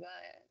 sorry,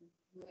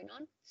 going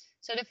on.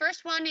 So the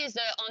first one is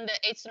on the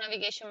AtoN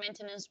navigation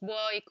maintenance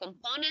buoy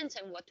components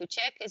and what to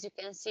check. As you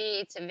can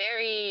see, it's a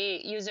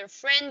very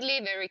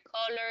user-friendly, very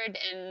colored,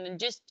 and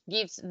just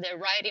gives the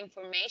right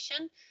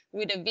information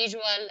with a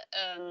visual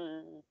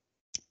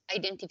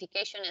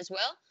identification as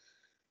well.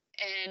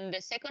 And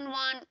the second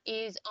one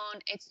is on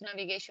AtoN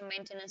navigation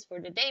maintenance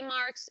for the day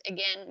marks.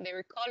 Again,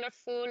 very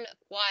colorful,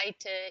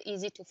 quite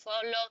easy to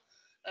follow.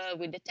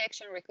 With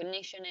detection,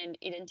 recognition, and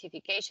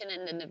identification,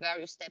 and then the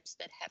various steps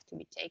that have to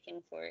be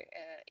taken for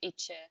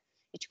each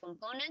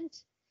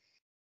component.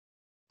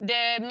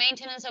 The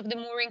maintenance of the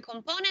mooring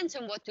components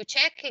and what to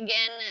check.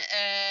 Again,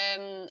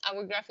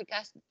 our graphic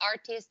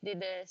artist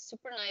did a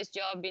super nice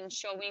job in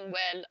showing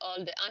well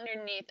all the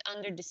underneath,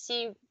 under the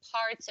sea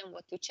parts and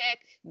what to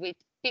check with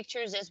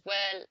pictures as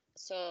well,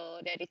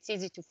 so that it's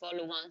easy to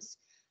follow once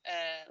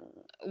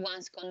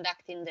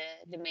conducting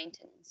the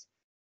maintenance.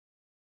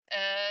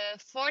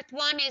 Fourth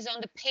one is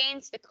on the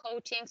paints, the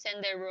coatings,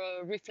 and the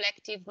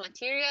reflective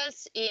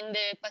materials. In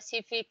the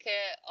Pacific,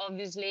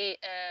 obviously,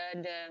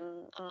 the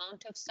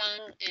amount of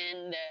sun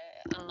and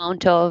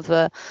amount of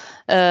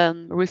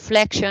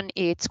reflection,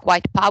 it's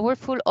quite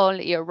powerful all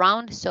year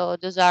round. So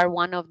those are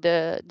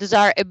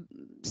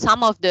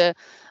some of the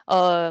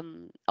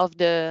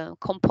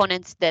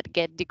components that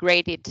get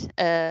degraded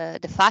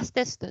the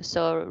fastest.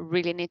 So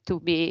really need to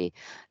be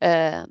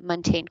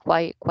maintained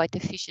quite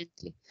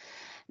efficiently.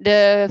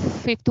 The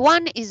fifth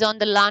one is on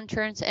the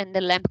lanterns and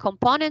the lamp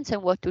components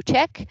and what to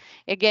check.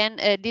 Again,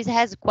 this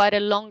has quite a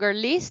longer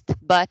list,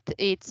 but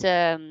it's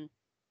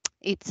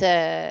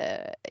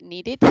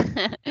needed.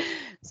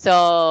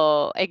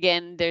 So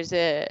again,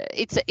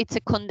 it's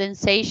a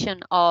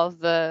condensation of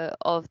the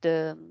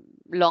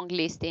long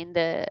list in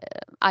the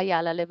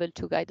IALA level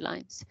 2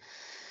 guidelines.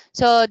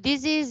 So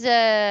this is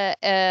a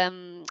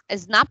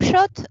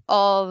snapshot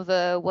of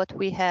what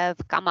we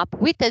have come up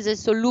with as a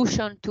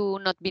solution to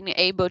not being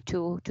able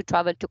to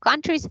travel to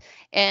countries.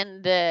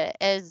 And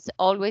as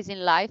always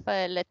in life,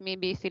 let me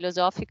be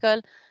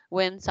philosophical.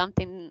 When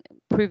something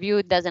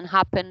previewed doesn't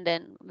happen,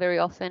 then very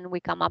often we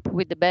come up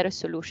with a better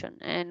solution.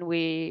 And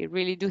we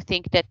really do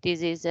think that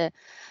this is a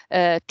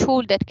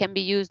tool that can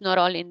be used not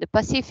only in the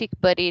Pacific,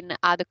 but in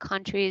other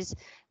countries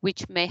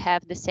which may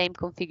have the same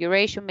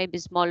configuration, maybe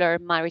smaller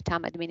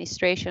maritime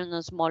administration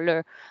or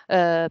smaller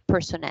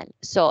personnel.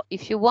 So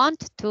if you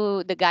want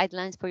the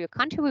guidelines for your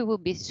country, we will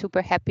be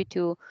super happy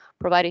to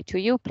provide it to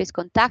you. Please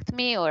contact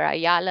me or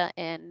Ayala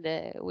and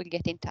we'll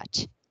get in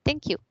touch.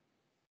 Thank you.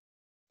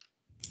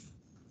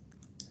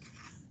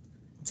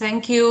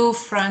 Thank you,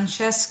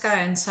 Francesca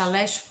and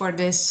Salesh, for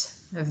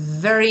this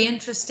very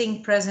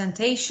interesting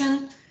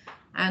presentation,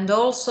 and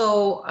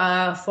also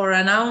for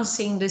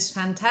announcing this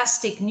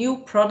fantastic new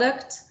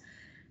product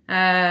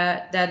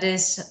that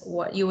is,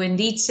 what you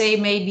indeed say,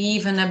 maybe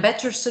even a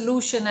better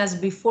solution as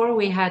before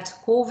we had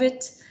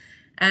COVID,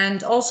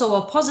 and also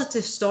a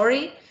positive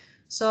story.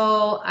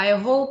 So I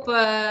hope,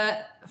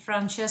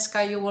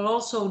 Francesca, you will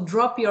also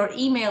drop your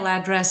email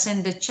address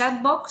in the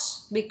chat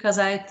box, because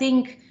I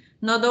think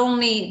not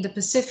only the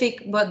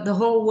Pacific, but the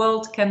whole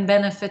world can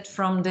benefit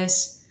from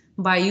this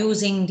by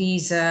using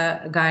these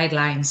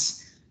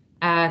guidelines.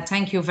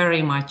 Thank you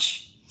very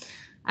much.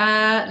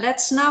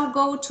 Let's now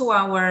go to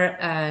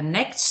our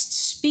next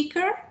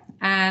speaker.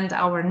 And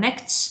our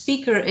next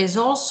speaker is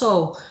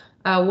also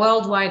a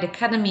Worldwide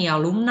Academy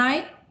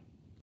alumni.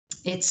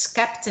 It's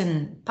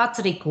Captain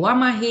Patrick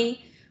Wamahe,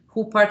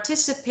 who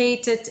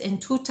participated in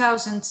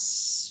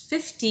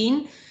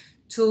 2015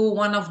 to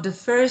one of the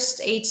first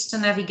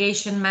AtoN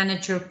Navigation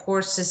Manager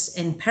courses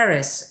in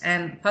Paris.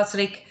 And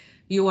Patrick,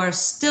 you are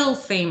still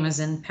famous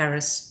in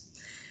Paris.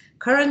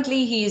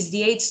 Currently, he is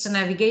the AtoN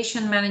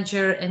Navigation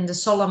Manager in the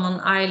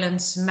Solomon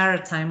Islands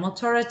Maritime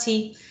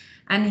Authority,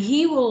 and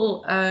he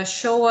will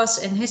show us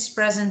in his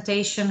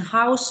presentation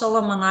how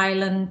Solomon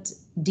Island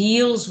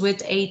deals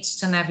with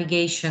AtoN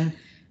Navigation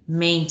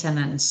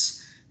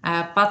maintenance.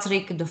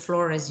 Patrick, the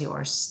floor is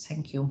yours.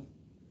 Thank you.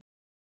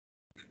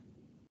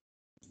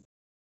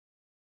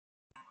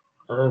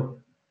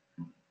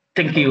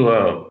 Thank you,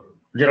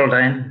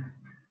 Geraldine.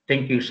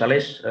 Thank you,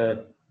 Sales.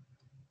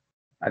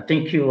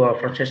 Thank you,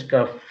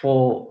 Francesca,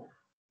 for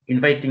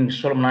inviting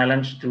Solomon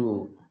Islands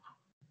to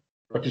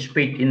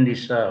participate in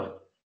this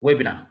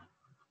webinar.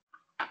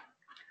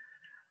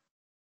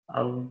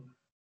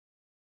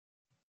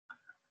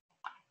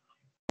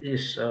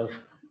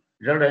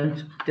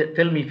 Geraldine,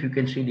 tell me if you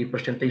can see the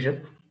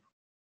presentation.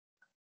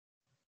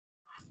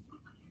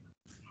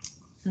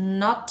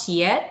 Not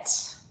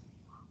yet.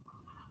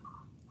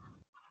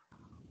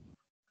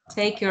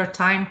 Take your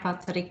time,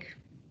 Patrick.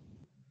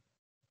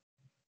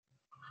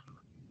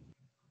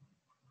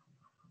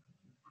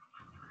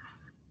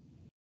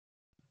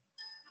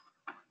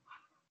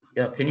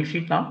 Yeah, can you see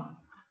it now?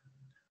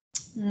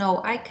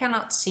 No, I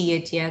cannot see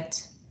it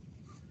yet.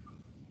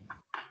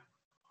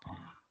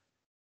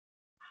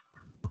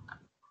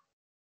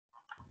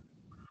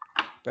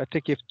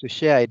 Patrick, you have to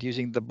share it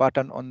using the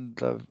button on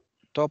the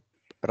top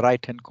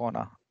right-hand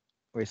corner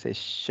where it says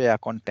share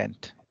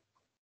content.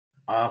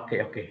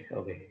 Okay.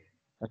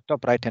 The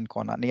top right-hand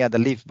corner near the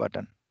leave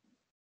button.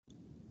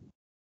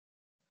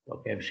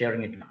 Okay, I'm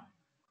sharing it now.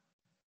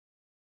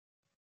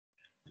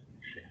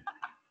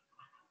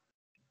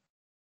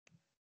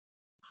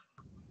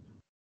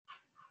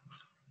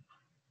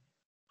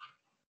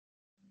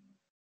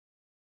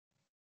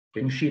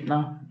 Can you see it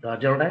now,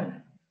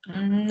 Geraldine?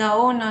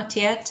 No, not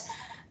yet.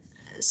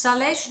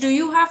 Salesh, do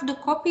you have the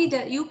copy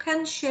that you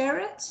can share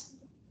it?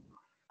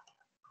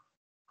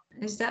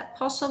 Is that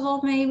possible,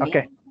 maybe?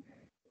 Okay.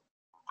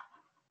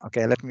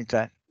 Okay, let me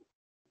try.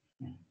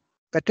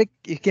 Patrick,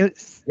 you can.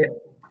 Yeah.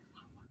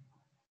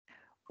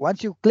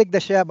 Once you click the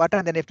share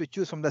button, then you have to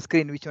choose from the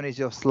screen which one is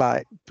your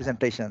slide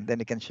presentation. Then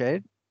you can share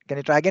it. Can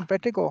you try again,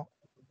 Patrick? Or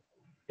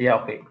Yeah,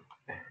 okay.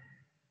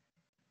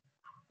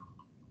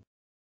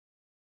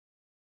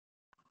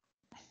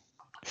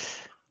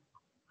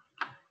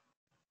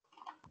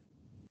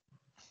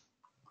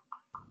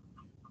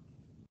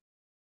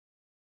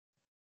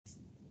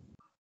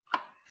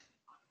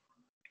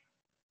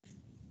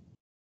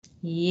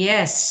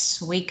 Yes,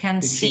 we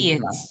can see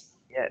it.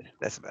 yes,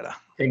 that's better.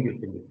 Thank you.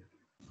 Thank you.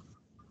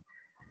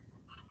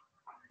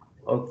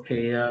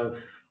 Okay.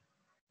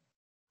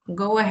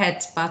 Go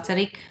ahead,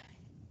 Patrick.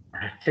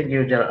 Thank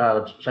you,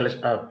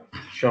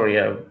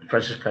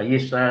 Francisca.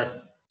 Yes,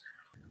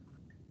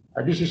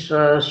 this is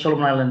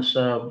Solomon Islands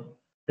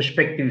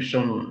perspectives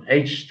on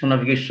aids to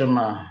navigation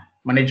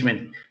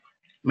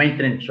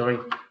maintenance. Sorry.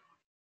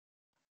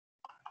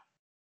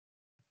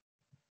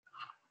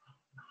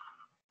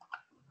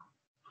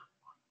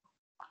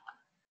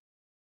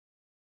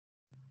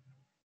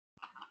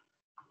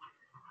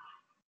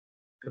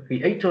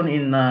 Okay, AtoN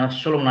in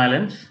Solomon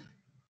Islands.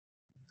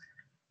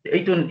 The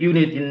AtoN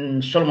unit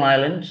in Solomon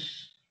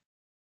Islands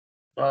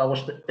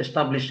was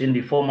established in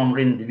the former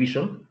Marine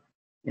Division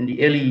in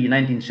the early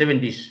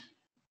 1970s.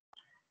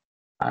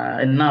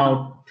 And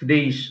now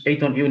today's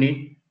AtoN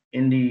unit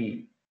in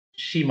the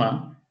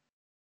SEMA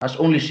has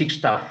only 6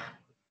 staff.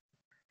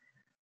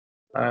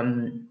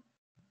 And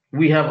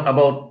we have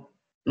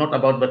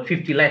but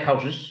 50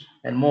 lighthouses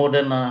and more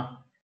than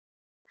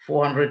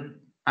 400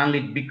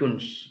 unlit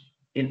beacons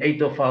in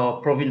 8 of our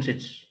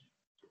provinces,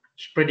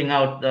 spreading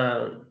out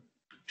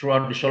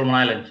throughout the Solomon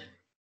Islands.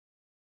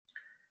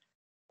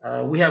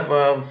 We have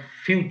a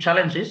few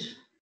challenges.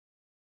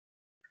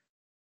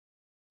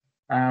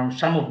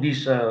 Some of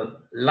these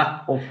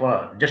lack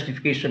of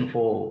justification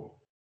for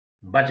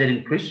budget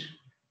increase.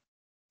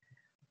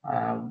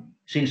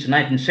 Since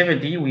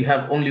 1970, we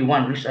have only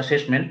one risk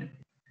assessment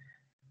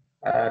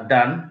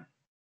done,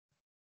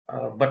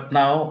 but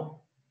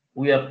now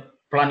we are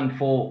planning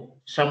for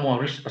some more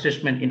risk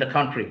assessment in the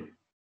country.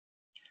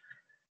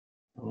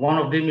 One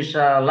of them is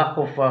a lack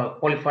of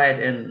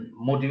qualified and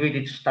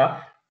motivated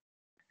staff.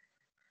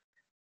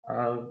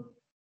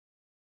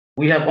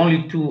 We have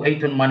only 2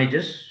 AtoN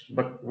managers,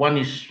 but one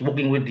is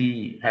working with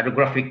the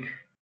hydrographic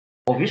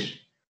office,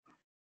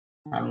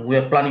 and we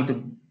are planning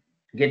to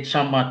get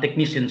some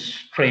technicians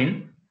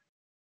trained,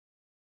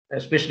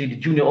 especially the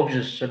junior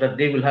officers, so that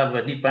they will have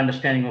a deep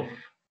understanding of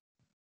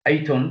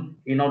AtoN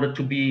in order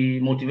to be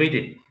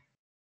motivated.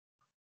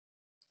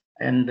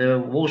 And the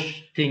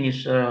worst thing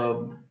is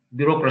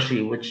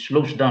bureaucracy, which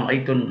slows down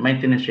AtoN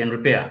maintenance and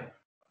repair.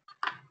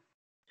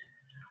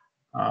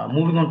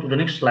 Moving on to the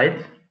next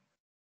slide.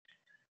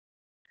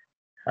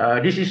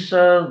 This is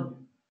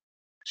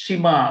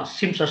SEMA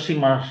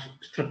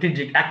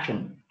strategic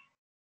action.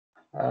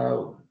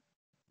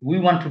 We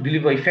want to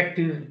deliver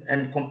effective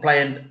and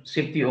compliant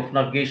safety of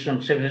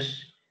navigation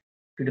services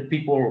to the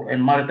people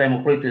and maritime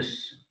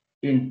operators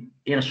in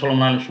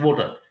Solomon Islands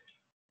water.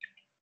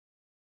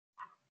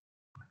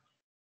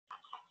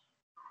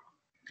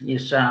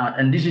 Yes,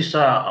 and this is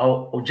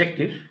our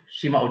objective,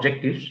 SEMA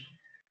objectives,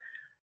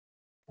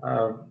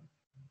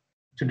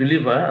 to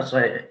deliver, as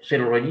I said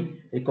already,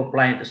 a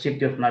compliant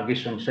safety of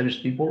navigation service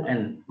people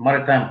and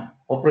maritime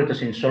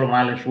operators in Solomon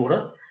Islands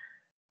water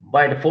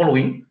by the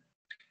following: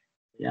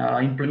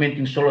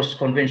 implementing SOLAS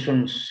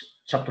Conventions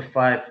Chapter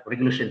 5,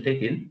 Regulation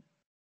 13.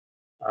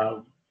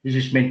 This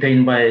is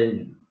maintained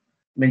by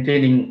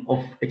maintaining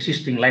of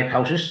existing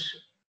lighthouses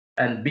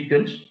and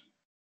beacons,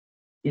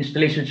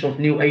 installations of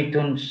new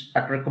AtoNs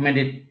at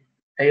recommended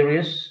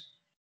areas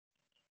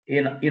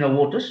in inner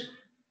waters.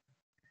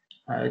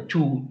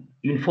 2,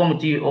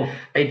 uniformity of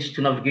aids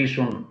to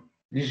navigation.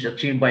 This is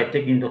achieved by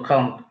taking into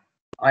account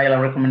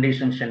ILR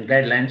recommendations and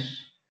guidelines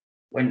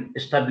when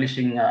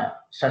establishing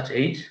such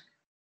aids.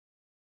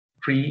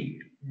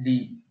 3,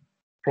 the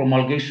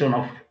promulgation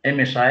of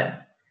MSI.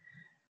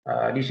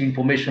 This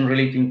information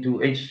relating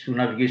to aids to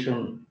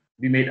navigation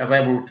be made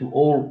available to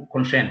all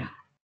concerned.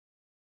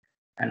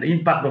 And the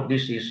impact of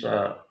this is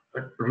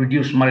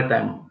reduce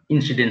maritime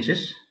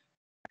incidences.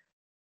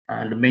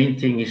 And the main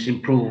thing is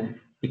improve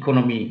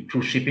economy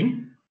through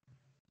shipping.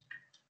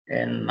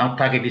 And our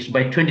target is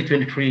by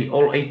 2023,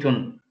 all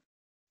AtoN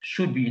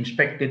should be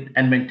inspected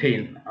and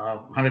maintained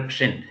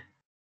 100%.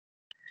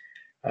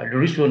 The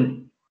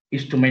reason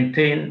is to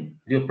maintain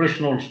the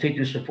operational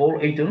status of all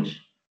AtoNs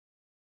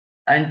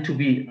and to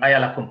be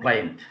ILR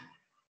compliant.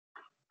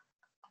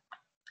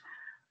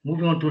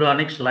 Moving on to the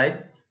next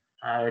slide,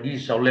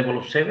 this is our level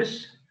of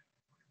service.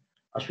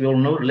 As we all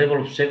know,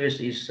 level of service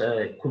is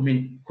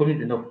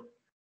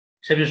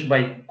service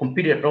by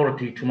competent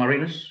authority to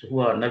mariners who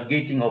are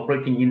navigating or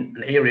operating in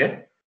an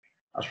area,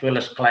 as well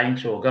as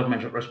clients or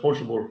governments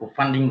responsible for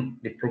funding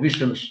the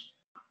provisions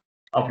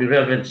of the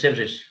relevant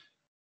services.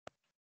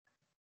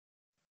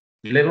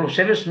 The level of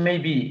service may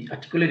be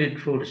articulated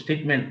through a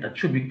statement that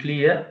should be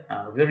clear,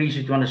 very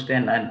easy to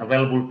understand, and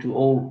available to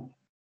all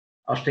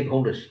our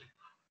stakeholders.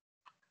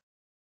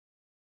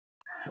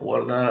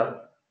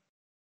 Well,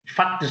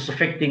 factors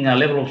affecting a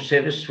level of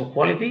service for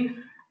quality.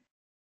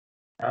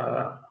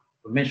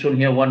 Mentioned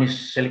here, one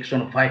is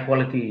selection of high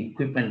quality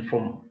equipment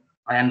from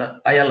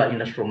AYALA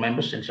industrial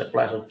members and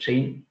suppliers of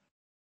chain,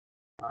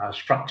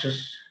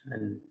 structures,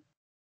 and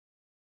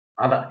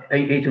other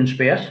AtoN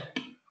spares.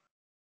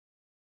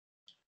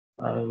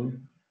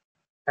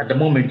 At the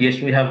moment,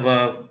 yes, we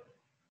have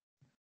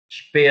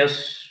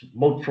spares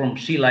both from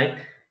Sea Light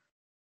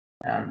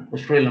and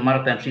Australian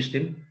Maritime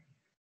System,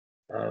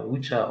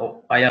 which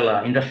are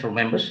AYALA industrial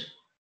members.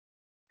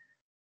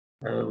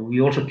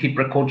 We also keep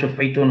records of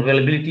AtoN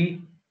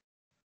availability.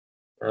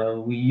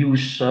 We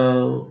use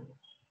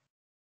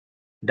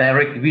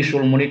direct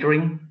visual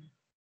monitoring.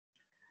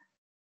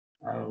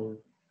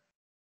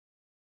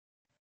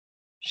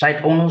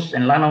 Site owners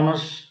and land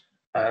owners,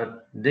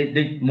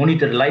 they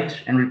monitor the lights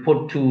and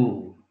report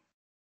to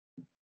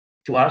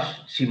us,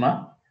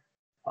 CIMA,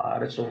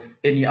 that's of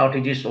any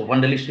outages or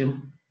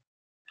vandalism.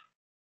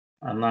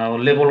 And now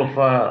level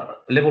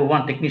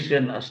 1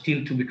 technician are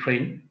still to be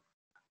trained.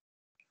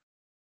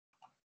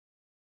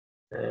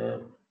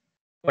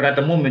 But at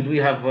the moment we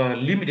have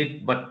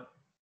limited but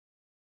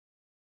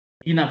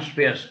enough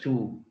spares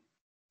to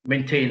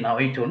maintain our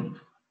AtoN.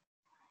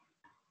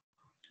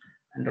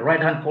 And the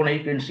right-hand corner,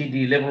 you can see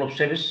the level of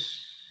service,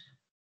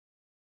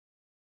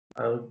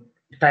 the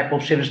type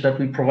of service that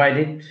we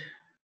provided,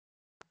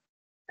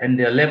 and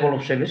the level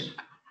of service.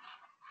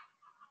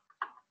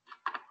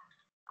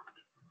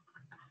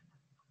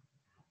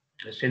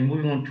 So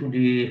moving on to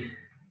the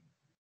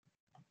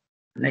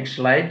next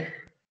slide.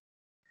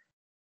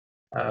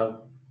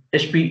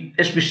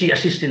 SPC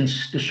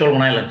assistance to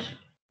Solomon Islands.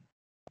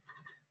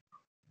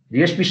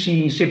 The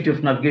SPC Safety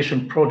of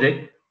Navigation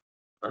project,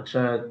 that's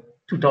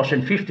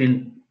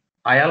 2015,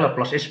 AYALA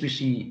plus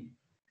SPC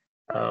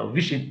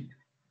visit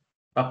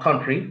our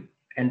country,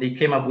 and they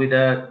came up with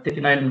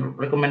 39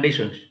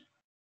 recommendations.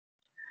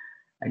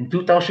 In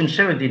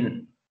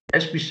 2017,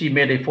 SPC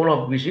made a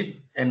follow-up visit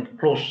and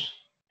closed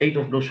 8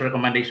 of those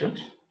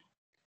recommendations.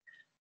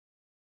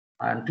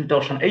 And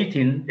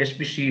 2018,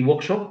 SPC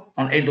workshop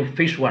on end of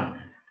phase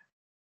 1.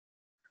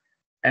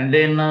 And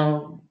then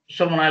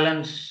Solomon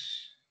Islands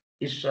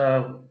is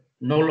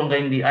no longer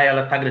in the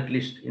AYALA target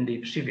list in the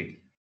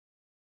Pacific.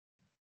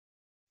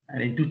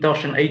 And in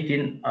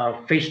 2018,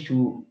 phase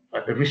 2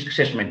 risk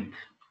assessment.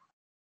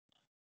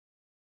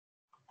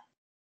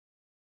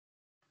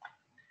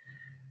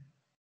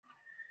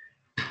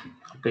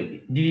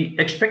 Okay, the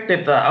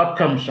expected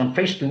outcomes on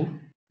phase 2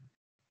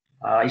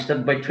 is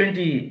that by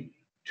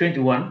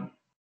 2021,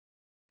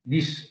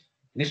 this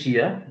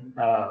year,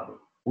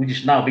 which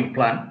is now being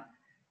planned,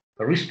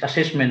 a risk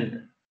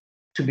assessment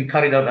to be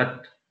carried out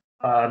at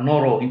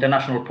Noro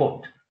International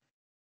Port.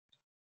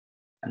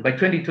 And by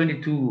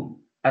 2022,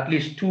 at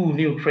least 2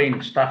 new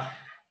trained staff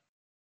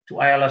to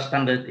AYALA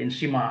standard in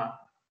CIMA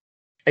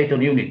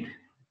AtoN unit.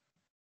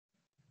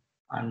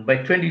 And by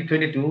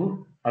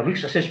 2022, a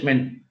risk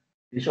assessment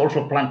is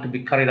also planned to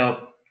be carried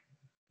out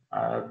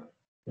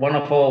one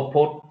of our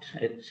port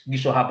at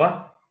Giso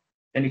Harbor,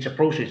 and it's a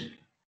process.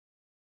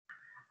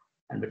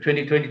 And by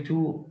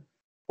 2022,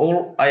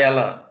 all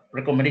AYALA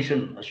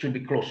recommendations should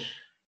be closed.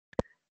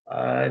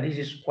 This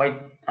is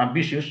quite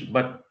ambitious,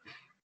 but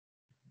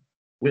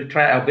we'll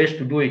try our best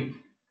to do it.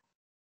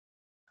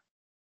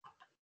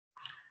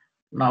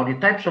 Now, the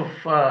types of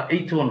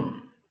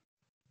AtoN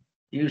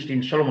used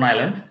in Solomon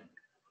Island,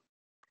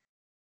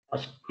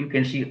 as you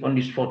can see on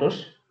these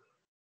photos,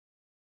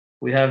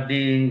 we have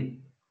the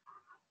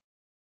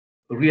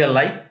real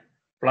light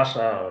plus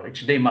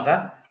its day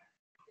marker.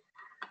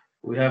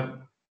 We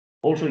have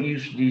also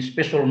used the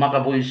special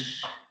marker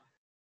buoys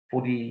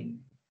for the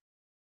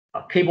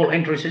cable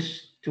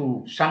entrances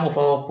to some of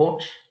our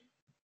ports.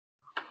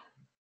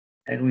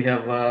 And we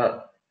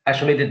have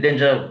isolated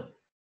danger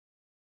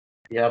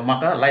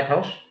marker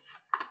lighthouse.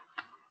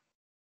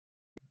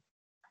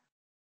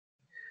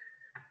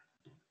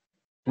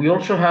 We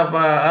also have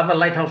other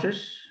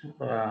lighthouses,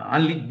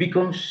 unlit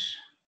beacons,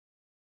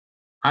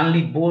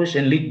 unlit buoys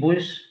and lit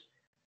buoys,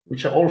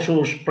 which are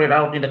also spread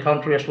out in the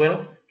country as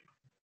well.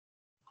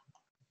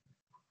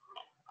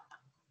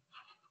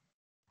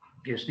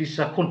 Yes, these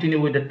are continue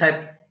with the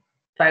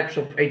types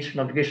of H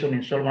navigation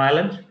in Solomon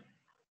Islands.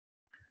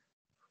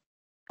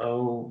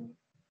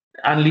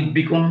 Unlit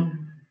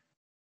beacon,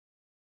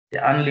 the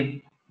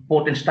unlit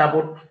port and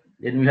starboard.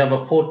 Then we have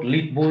a port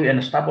lit buoy and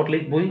a starboard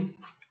lit buoy.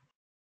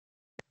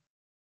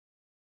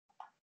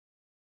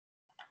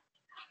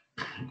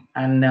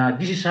 And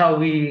this is how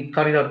we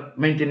carry out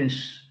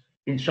maintenance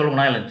in Solomon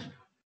Islands.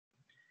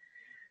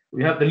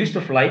 We have the list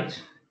of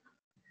lights.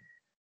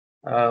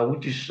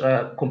 which is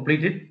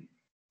completed.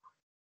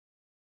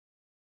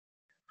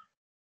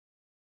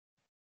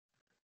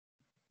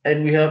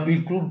 And we have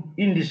included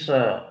in this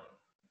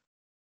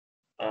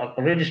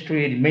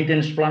registry the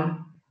maintenance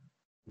plan,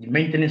 the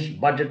maintenance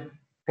budget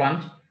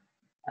plans,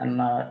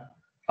 and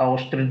our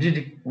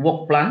strategic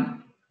work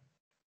plan.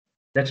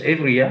 That's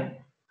every year.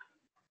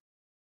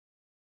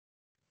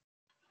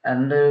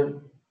 And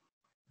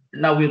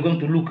now we're going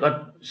to look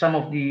at some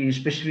of the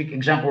specific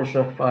examples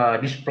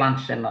of these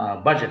plans and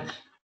budgets.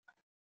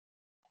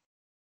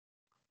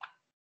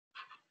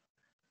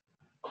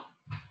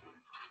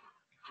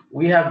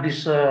 We have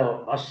this,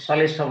 as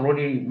Sales have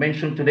already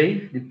mentioned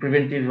today, the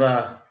preventive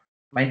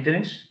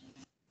maintenance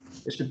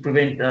is to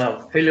prevent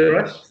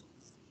failures,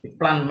 the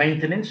plant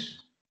maintenance,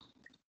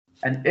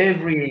 and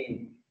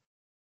every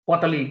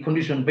quarterly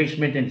condition-based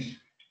maintenance.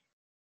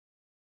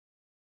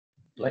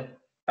 Like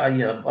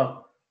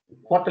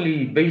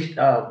quarterly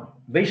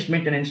based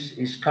maintenance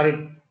is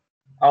carried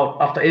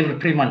out after every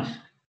 3 months.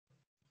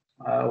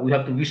 We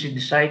have to visit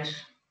the sites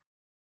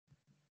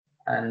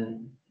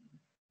and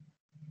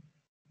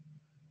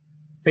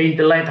paint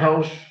the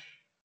lighthouse,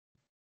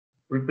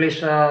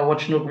 replace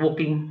what's not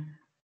working.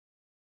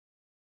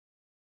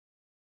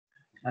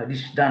 This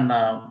is done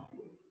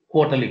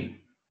quarterly.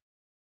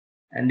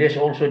 And there's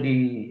also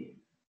the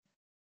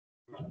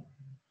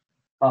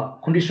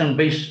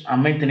condition-based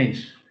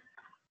maintenance.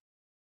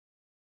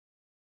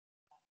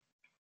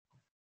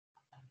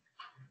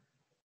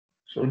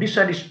 So these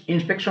are the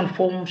inspection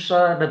forms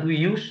that we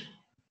use: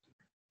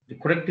 the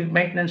corrective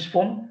maintenance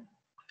form,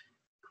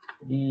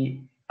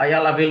 the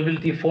IAL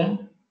availability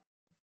form,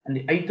 and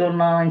the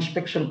AtoN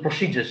inspection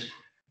procedures.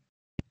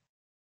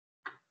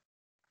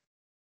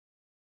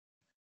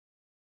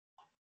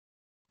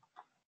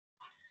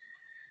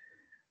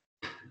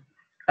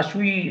 As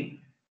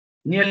we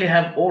nearly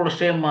have all the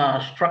same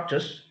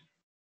structures,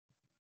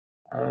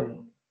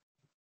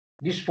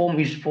 this form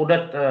is for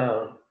that,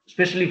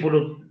 especially for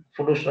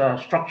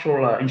those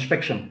structural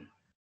inspection,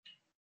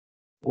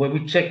 where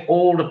we check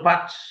all the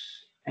parts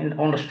and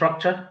on the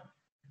structure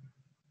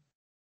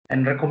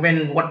and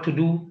recommend what to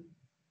do,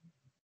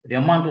 the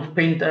amount of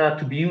paint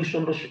to be used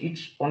on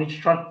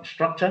each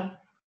structure.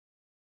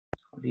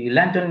 The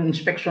lantern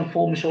inspection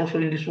form is also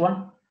in this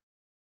one,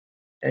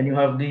 and you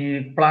have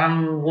the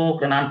planned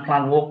work and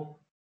unplanned work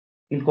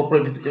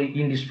incorporated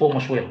in this form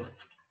as well.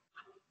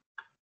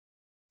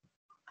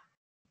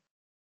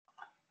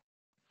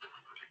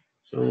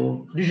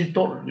 So this is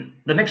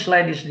the next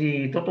slide is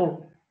the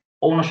total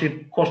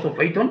ownership cost of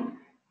AtoN.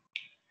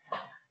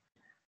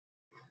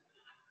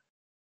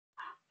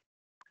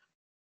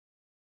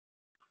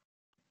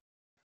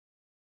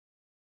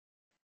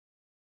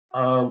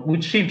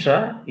 With ships,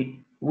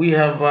 we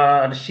have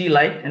the Sea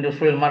Light and the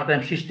Australian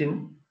Maritime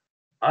System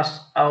as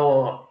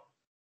our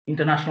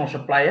international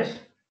suppliers,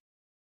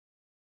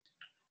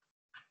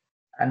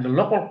 and the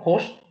local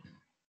cost,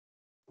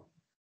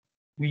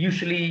 we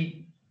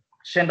usually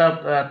send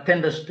out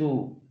tenders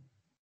to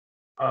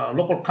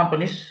local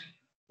companies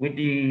with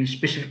the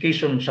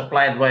specification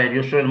supplied by the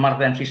Australian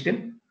Maritime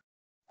System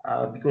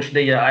because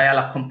they are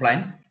IALA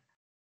compliant.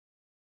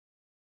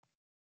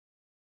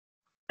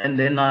 And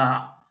then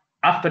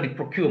after the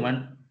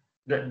procurement,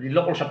 the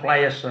local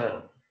suppliers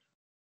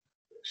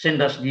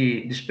send us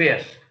the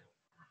spares.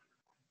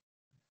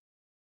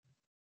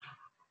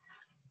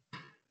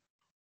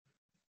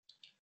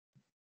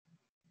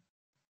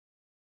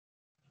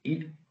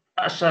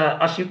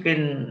 As you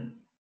can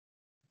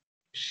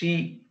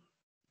see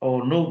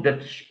or know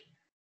that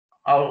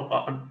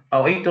our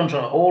AtoNs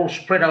are all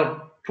spread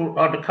out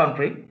throughout the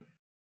country.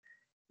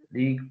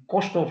 The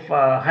cost of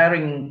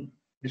hiring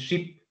the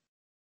ship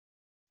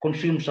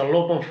consumes a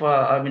lot of,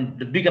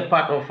 the bigger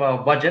part of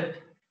our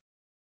budget,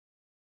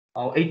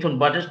 our AtoN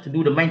budget, to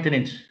do the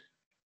maintenance.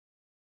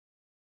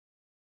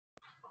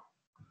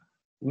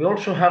 We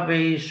also have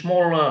a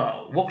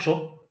small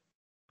workshop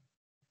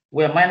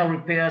where minor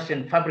repairs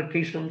and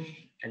fabrications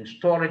and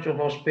storage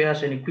of our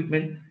spares and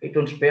equipment,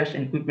 AtoN spares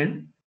and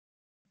equipment,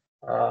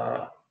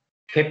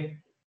 kept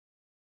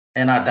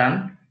and are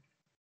done.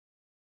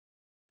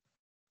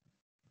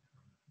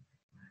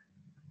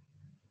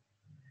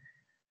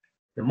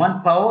 The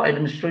manpower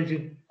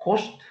administrative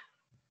cost,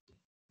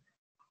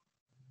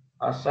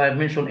 as I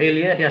mentioned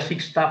earlier, there are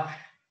 6 staff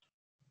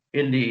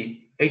in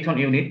the AtoN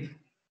unit,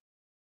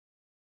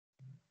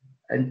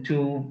 and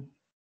to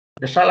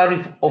the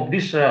salary of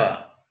these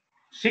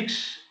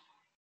 6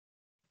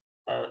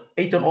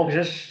 AtoN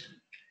officers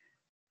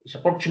is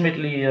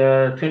approximately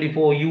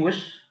 24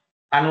 US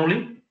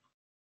annually.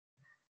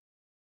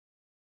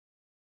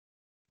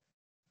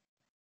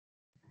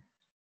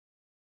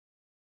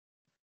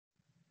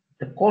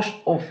 The cost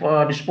of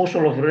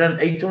disposal of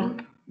redundant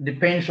AtoN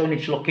depends on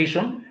its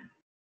location.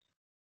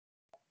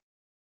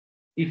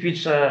 If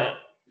it's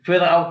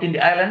further out in the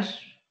islands,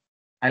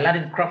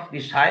 islanded craft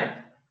is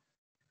high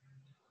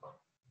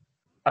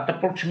at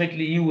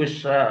approximately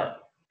US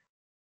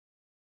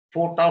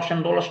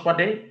 $4,000 per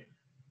day.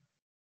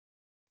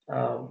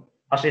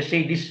 As I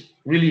say, this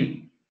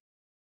really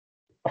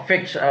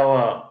affects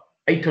our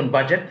AtoN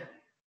budget.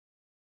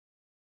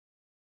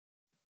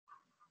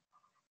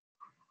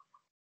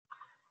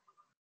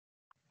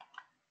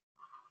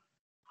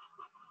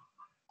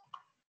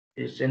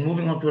 And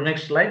moving on to the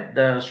next slide,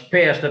 the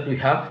spares that we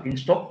have in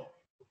stock.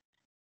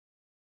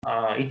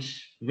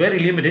 It's very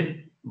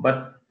limited,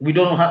 but we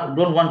don't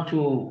want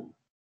to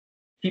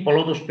keep a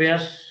lot of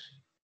spares.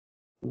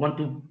 We want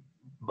to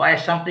buy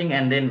something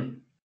and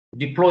then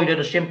deploy it at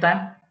the same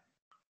time,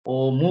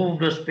 or move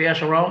the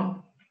spares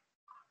around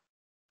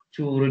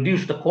to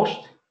reduce the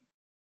cost.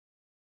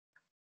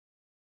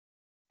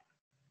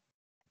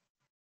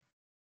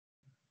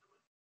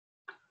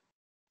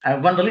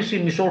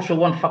 Vandalism is also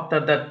one factor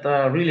that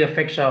really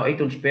affects our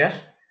AtoN spares,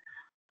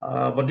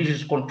 but this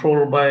is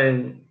controlled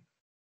by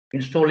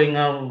installing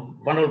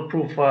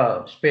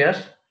vandal-proof spares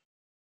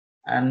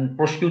and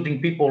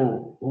prosecuting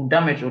people who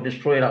damage or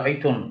destroy our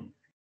AtoN.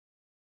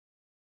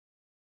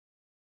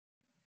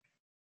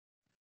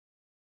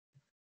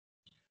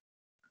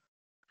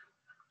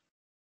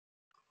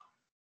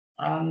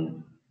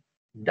 And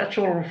that's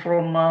all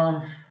from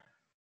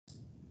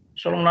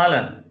Solomon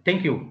Island.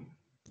 Thank you.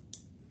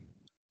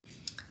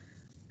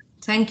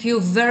 Thank you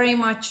very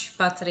much,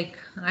 Patrick.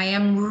 I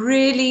am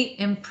really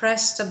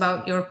impressed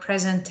about your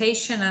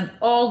presentation and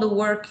all the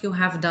work you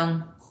have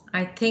done.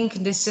 I think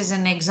this is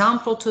an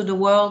example to the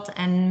world,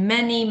 and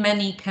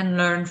many can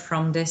learn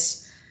from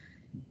this.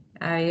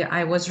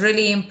 I was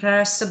really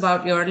impressed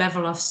about your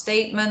level of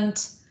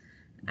statement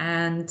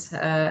and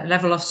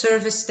level of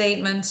service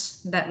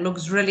statements. That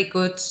looks really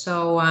good.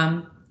 So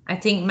I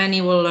think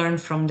many will learn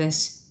from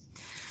this.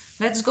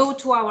 Let's go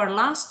to our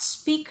last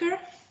speaker.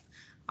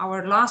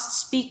 Our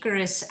last speaker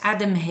is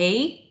Adam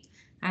Hay,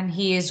 and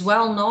he is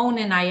well known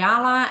in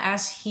Ayala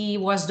as he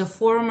was the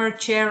former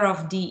chair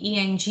of the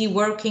ENG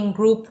working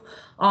group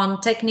on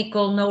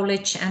technical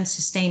knowledge and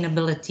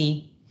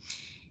sustainability.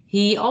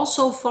 He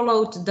also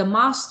followed the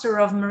Master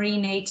of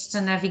Marine Aids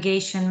to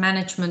Navigation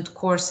Management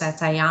course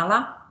at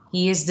Ayala.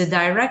 He is the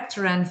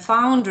director and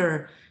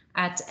founder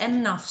at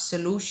MNAV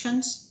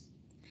Solutions.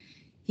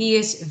 He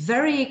is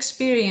very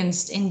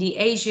experienced in the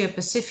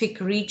Asia-Pacific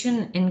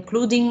region,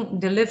 including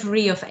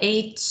delivery of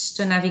aids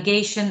to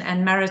navigation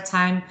and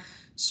maritime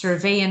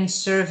surveillance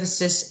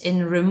services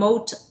in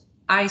remote,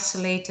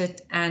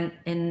 isolated, and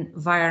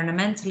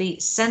environmentally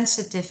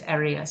sensitive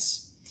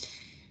areas.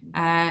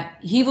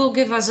 He will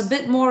give us a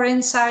bit more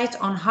insight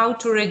on how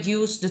to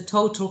reduce the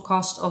total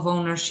cost of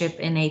ownership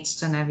in aids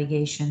to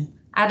navigation.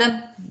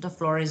 Adam, the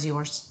floor is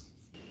yours.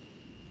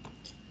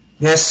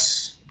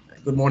 Yes,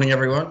 good morning,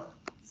 everyone.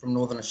 From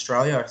Northern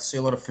Australia. I see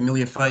a lot of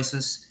familiar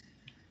faces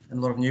and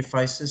a lot of new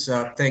faces.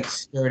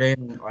 Thanks, Geraldine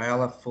and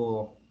Ayala,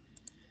 for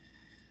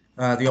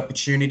the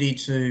opportunity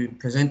to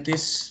present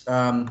this.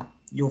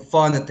 You'll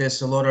find that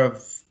there's a lot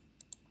of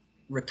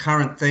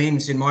recurrent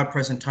themes in my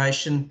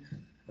presentation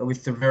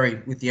with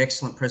the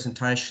excellent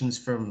presentations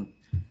from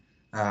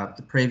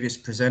the previous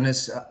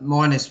presenters.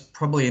 Mine is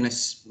probably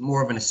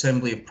more of an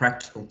assembly of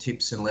practical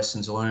tips and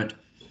lessons learned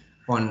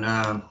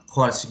on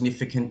quite a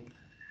significant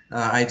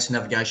aids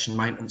navigation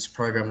maintenance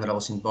program that I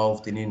was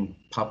involved in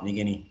Papua New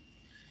Guinea.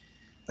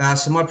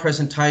 So my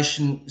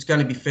presentation is going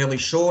to be fairly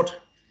short.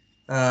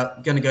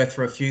 I'm going to go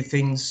through a few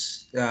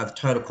things: the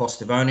total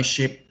cost of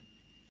ownership,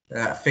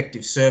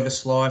 effective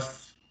service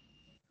life,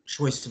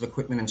 choice of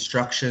equipment and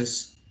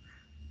structures,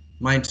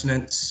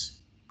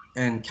 maintenance,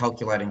 and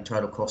calculating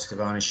total cost of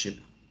ownership.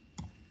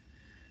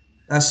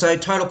 So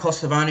total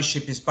cost of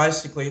ownership is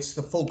basically, it's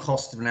the full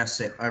cost of an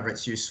asset over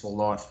its useful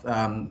life.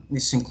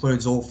 This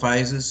includes all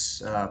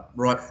phases,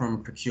 right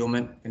from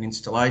procurement and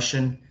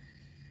installation,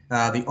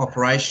 the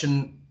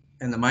operation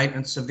and the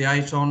maintenance of the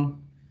AtoN,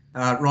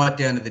 right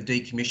down to the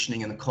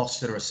decommissioning and the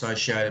costs that are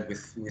associated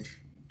with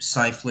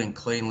safely and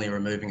cleanly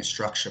removing a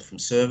structure from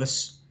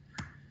service.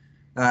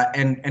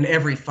 And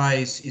every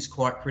phase is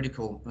quite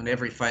critical, and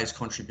every phase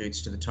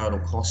contributes to the total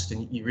cost,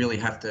 and you really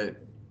have to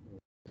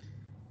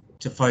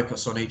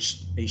focus on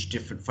each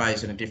different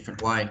phase in a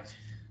different way.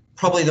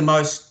 Probably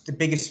the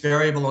biggest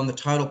variable on the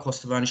total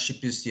cost of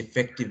ownership is the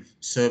effective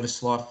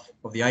service life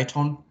of the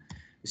AtoN.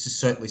 This is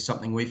certainly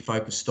something we've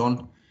focused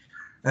on.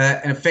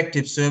 An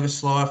effective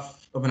service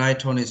life of an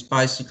AtoN is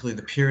basically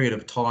the period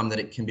of time that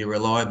it can be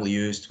reliably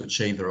used to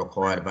achieve the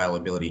required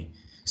availability.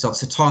 So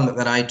it's the time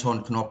that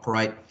AtoN can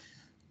operate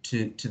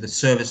to the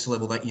service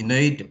level that you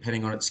need,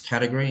 depending on its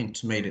category, and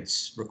to meet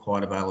its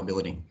required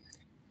availability.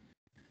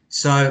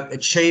 So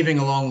achieving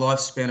a long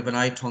lifespan of an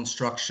AtoN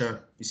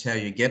structure is how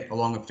you get a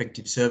long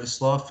effective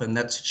service life, and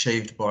that's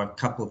achieved by a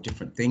couple of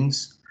different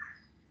things.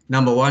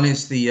 Number one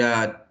is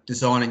the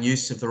design and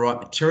use of the right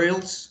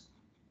materials.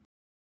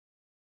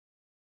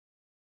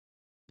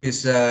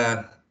 Is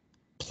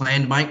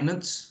planned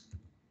maintenance.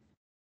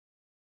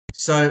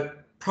 So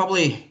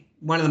probably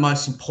one of the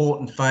most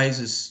important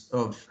phases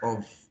of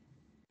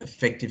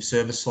effective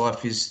service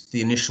life is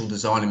the initial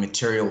design and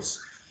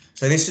materials.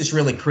 So this is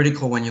really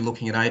critical when you're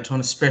looking at AtoN,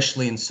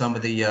 especially in some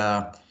of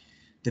the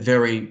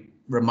very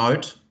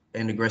remote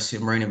and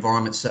aggressive marine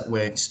environments that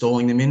we're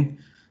installing them in.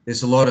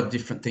 There's a lot of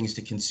different things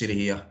to consider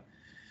here.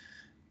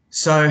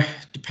 So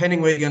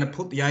depending where you're going to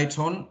put the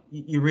AtoN,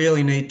 you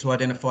really need to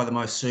identify the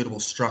most suitable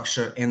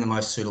structure and the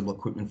most suitable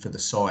equipment for the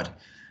site.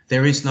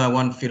 There is no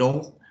one fit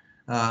all,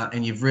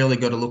 and you've really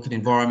got to look at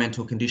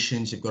environmental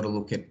conditions. You've got to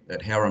look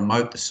at how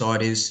remote the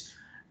site is.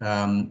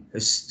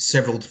 There's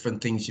several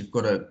different things you've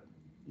got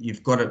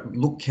to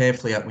look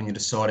carefully at when you're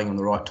deciding on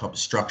the right type of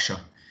structure.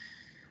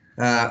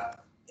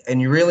 And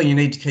you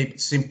need to keep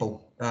it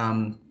simple.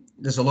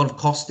 There's a lot of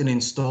cost in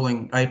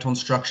installing AtoN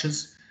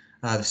structures.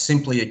 The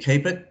simpler you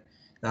keep it,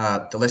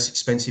 the less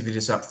expensive it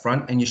is up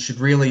front, and you should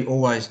really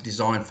always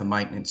design for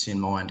maintenance in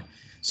mind.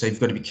 So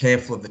you've got to be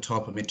careful of the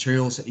type of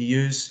materials that you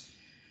use.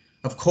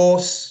 Of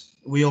course,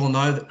 we all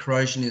know that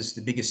corrosion is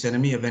the biggest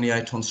enemy of any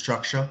AtoN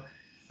structure,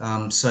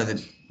 so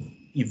that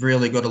you've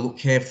really got to look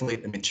carefully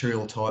at the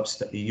material types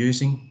that you're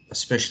using,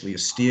 especially your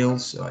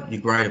steels,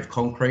 your grade of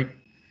concrete,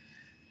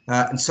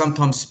 and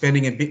sometimes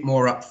spending a bit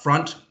more up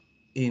front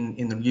in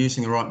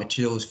using the right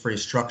materials for your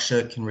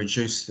structure can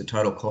reduce the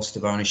total cost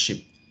of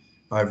ownership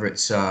over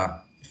its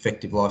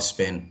effective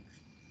lifespan.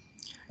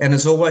 And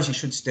as always, you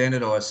should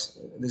standardise.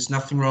 There's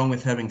nothing wrong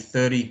with having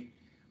 30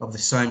 of the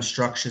same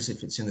structures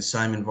if it's in the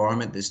same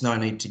environment. There's no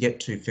need to get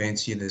too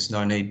fancy. There's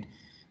no need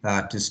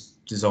to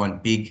design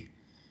big,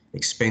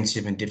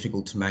 expensive and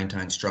difficult to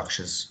maintain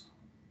structures.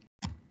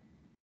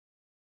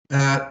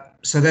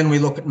 So then we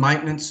look at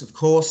maintenance, of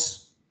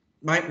course.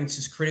 Maintenance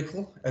is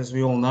critical, as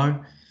we all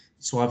know.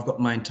 So I've got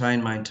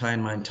maintain,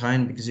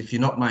 because if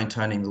you're not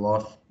maintaining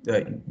your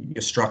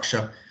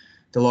structure,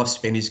 the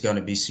lifespan is going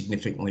to be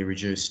significantly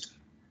reduced.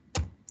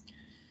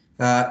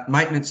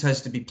 Maintenance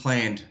has to be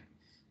planned.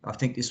 I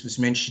think this was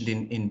mentioned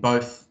in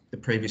both the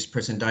previous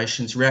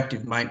presentations.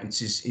 Reactive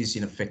maintenance is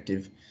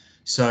ineffective.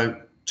 So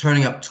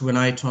turning up to an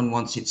AtoN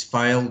once it's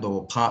failed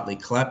or partly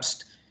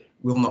collapsed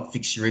will not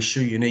fix your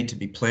issue. You need to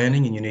be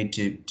planning, and you need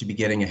to be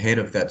getting ahead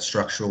of that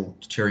structural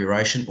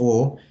deterioration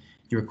or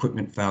your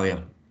equipment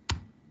failure.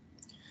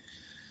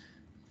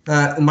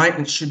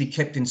 Maintenance should be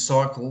kept in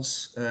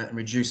cycles and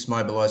reduce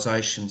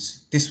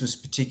mobilisations. This was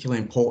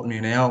particularly important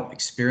in our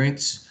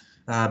experience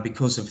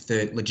because of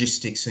the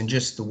logistics and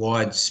just the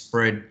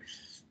widespread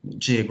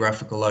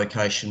geographical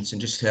locations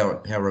and just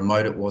how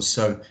remote it was.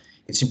 So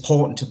it's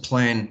important to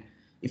plan.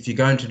 If you're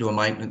going to do a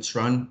maintenance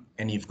run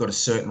and you've got a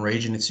certain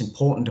region, it's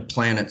important to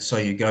plan it so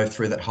you go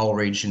through that whole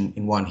region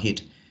in one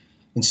hit,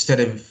 instead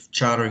of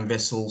chartering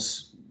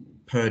vessels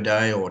per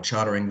day or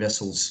chartering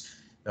vessels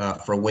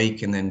for a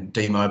week and then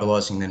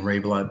demobilising, then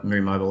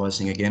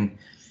remobilising again.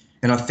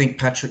 And I think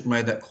Patrick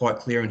made that quite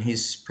clear in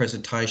his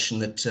presentation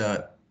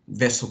that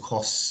vessel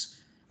costs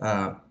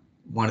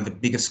one of the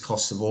biggest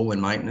costs of all in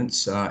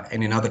maintenance,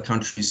 and in other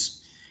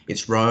countries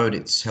it's road,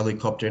 it's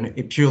helicopter, and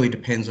it purely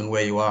depends on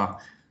where you are.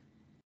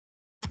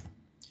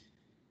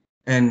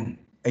 And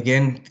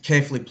again,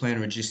 carefully plan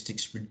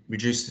logistics,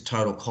 reduce the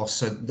total cost.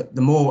 So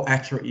the more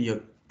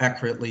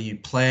accurately you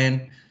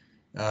plan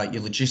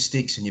your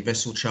logistics and your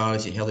vessel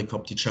charters, your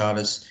helicopter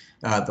charters,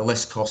 the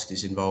less cost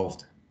is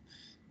involved.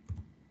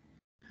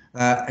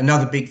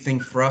 Another big thing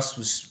for us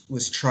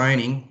was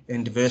training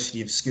and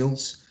diversity of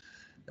skills.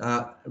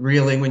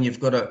 Really, when you've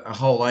got a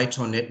whole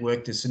AtoN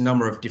network, there's a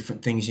number of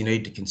different things you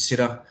need to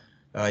consider.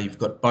 You've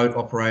got boat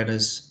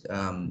operators,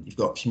 you've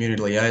got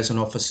community liaison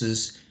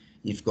officers,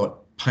 you've got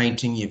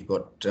painting, you've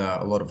got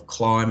a lot of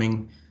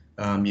climbing,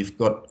 you've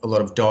got a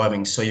lot of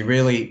diving. So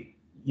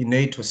you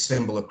need to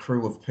assemble a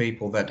crew of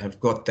people that have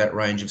got that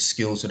range of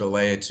skills that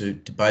allow you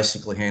to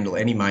basically handle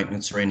any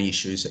maintenance or any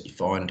issues that you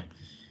find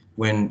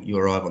when you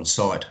arrive on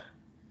site.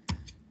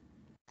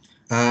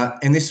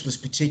 And this was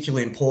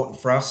particularly important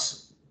for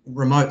us.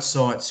 Remote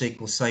sites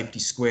equals safety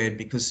squared,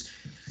 because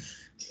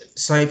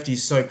safety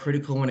is so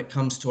critical when it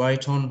comes to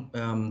AtoN,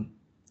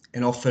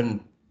 and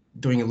often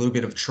doing a little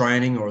bit of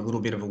training or a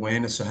little bit of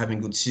awareness or having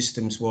good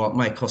systems, while it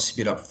may cost a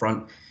bit up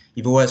front,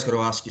 you've always got to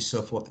ask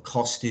yourself what the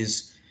cost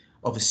is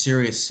of a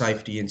serious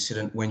safety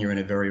incident when you're in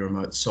a very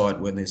remote site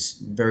where there's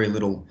very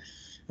little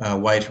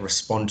way to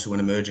respond to an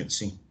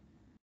emergency.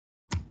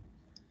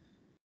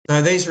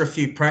 So these are a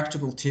few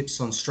practical tips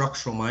on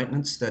structural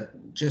maintenance,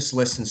 that just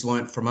lessons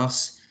learnt from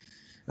us.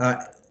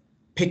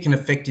 Pick an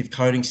effective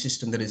coating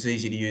system that is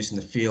easy to use in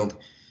the field.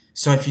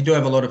 So if you do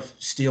have a lot of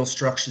steel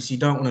structures, you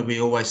don't want to be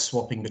always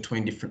swapping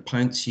between different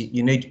paints.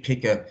 You need to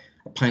pick a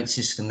paint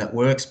system that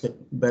works,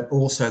 but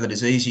also that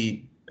is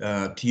easy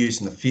to use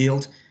in the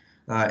field,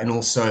 and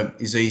also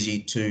is easy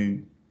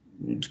to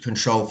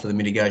control for the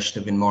mitigation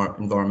of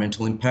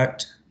environmental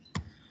impact.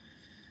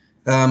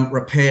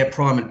 Repair,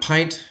 prime and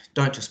paint.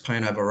 Don't just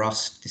paint over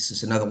rust. This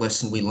is another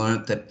lesson we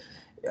learnt, that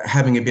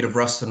having a bit of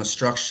rust on a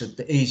structure,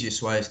 the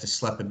easiest way is to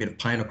slap a bit of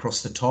paint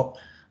across the top,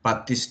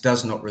 but this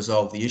does not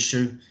resolve the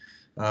issue.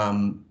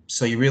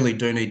 So you really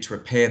do need to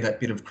repair that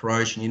bit of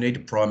corrosion. You need to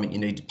prime it, you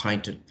need to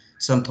paint it.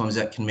 Sometimes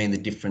that can mean the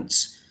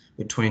difference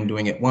between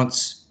doing it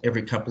once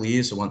every couple of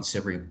years or once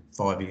every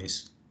 5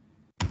 years.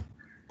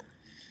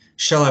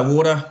 Shallow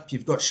water. If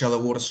you've got shallow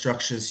water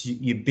structures,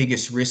 your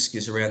biggest risk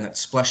is around that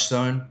splash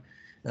zone,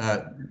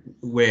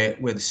 where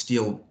the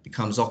steel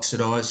becomes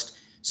oxidised.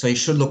 So you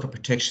should look at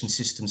protection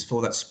systems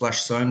for that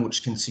splash zone,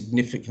 which can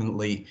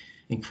significantly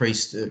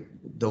increase the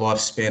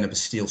lifespan of a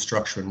steel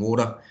structure in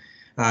water.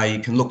 You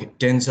can look at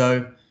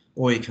denso,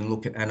 or you can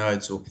look at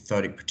anodes or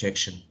cathodic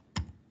protection.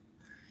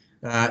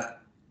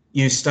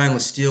 Use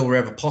stainless steel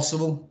wherever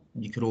possible.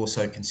 You could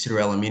also consider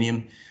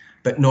aluminium,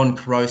 but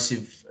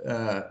non-corrosive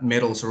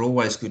metals are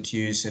always good to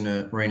use in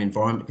a marine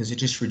environment because it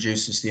just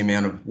reduces the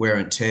amount of wear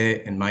and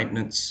tear and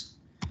maintenance.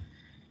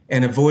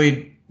 And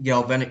avoid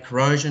galvanic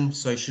corrosion,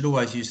 so you should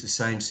always use the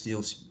same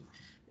steels.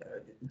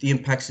 The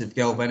impacts of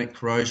galvanic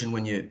corrosion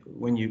when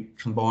you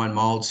combine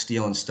mild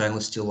steel and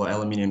stainless steel or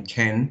aluminium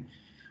can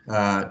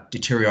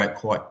deteriorate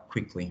quite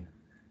quickly.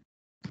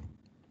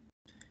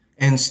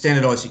 And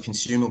standardise your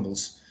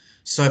consumables.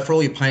 So for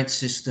all your paint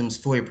systems,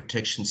 for your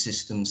protection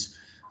systems,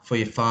 for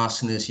your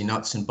fasteners, your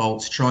nuts and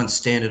bolts, try and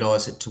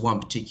standardise it to one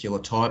particular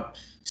type.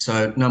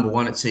 So number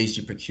one, it's easy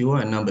to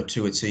procure, and number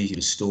two, it's easy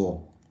to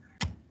store.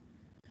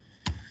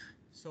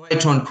 So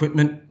AtoN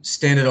equipment,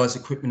 standardise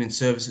equipment and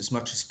service as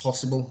much as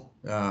possible.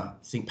 I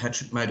think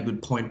Patrick made a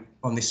good point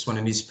on this one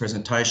in his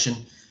presentation.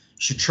 You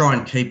should try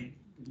and keep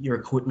your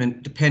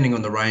equipment, depending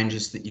on the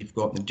ranges that you've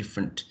got, the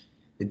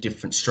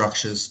different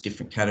structures,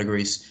 different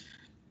categories.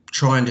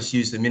 Try and just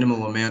use the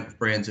minimal amount of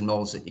brands and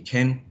models that you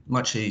can,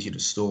 much easier to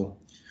store.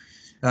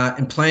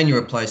 And plan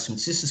your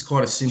replacements. This is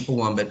quite a simple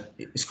one, but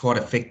it's quite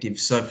effective.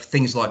 So for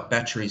things like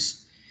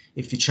batteries,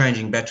 if you're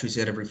changing batteries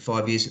out every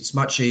 5 years, it's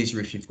much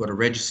easier if you've got a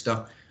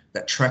register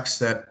that tracks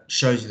that,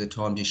 shows you the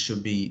times you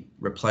should be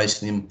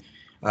replacing them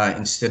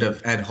instead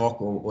of ad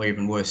hoc or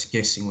even worse,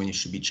 guessing when you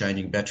should be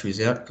changing batteries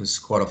out, because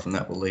quite often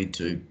that will lead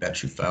to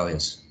battery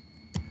failures.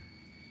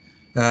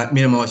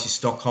 Minimise your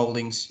stock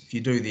holdings. If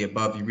you do the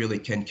above, you really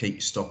can keep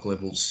your stock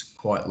levels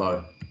quite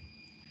low.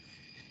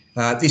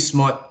 This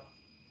might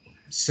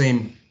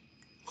seem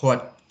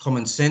quite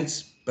common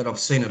sense, but I've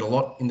seen it a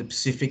lot in the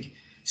Pacific,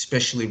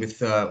 especially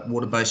with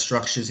water-based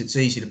structures. It's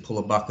easy to pull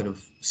a bucket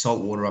of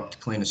salt water up to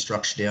clean a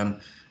structure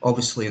down.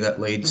 Obviously, that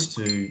leads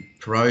to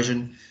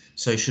corrosion,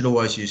 so you should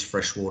always use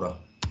fresh water.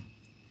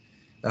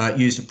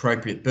 Use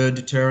appropriate bird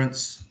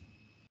deterrents,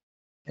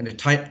 and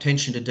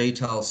attention to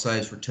detail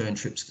saves return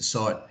trips to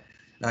site.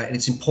 And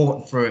it's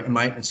important for a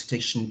maintenance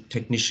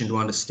technician to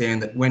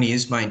understand that when he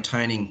is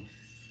maintaining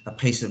a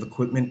piece of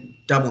equipment,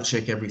 double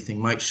check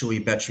everything, make sure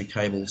your battery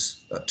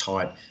cables are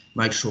tight,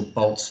 make sure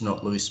bolts are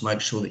not loose, make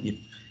sure that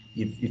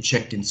you've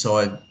checked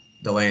inside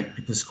the lamp,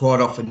 because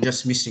quite often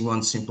just missing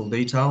one simple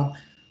detail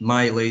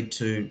may lead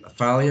to a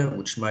failure,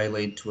 which may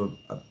lead to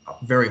a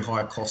very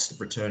high cost of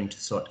returning to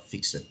the site to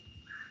fix it.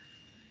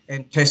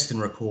 And test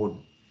and record.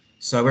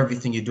 So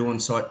everything you do on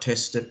site,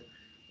 test it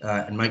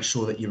and make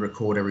sure that you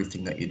record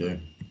everything that you do.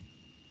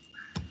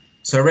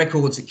 So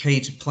records are key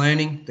to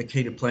planning, they're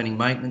key to planning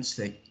maintenance,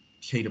 they're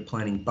key to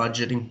planning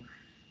budgeting.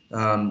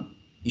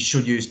 You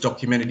should use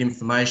documented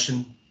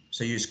information,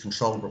 so use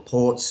controlled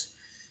reports,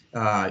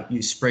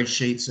 use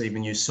spreadsheets,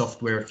 even use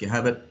software if you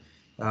have it.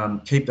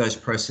 Keep those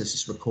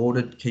processes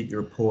recorded, keep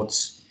your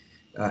reports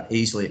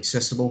easily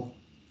accessible.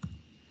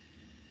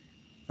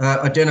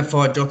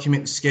 Identify,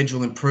 document, and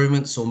schedule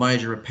improvements or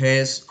major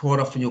repairs. Quite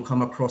often you'll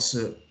come across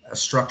a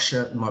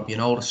structure, it might be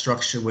an older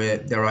structure where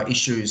there are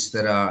issues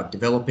that are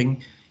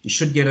developing. You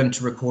should get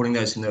into recording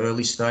those in the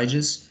early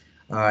stages.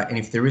 And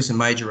if there is a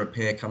major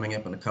repair coming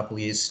up in a couple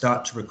of years,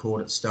 start to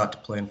record it, start to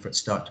plan for it,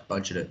 start to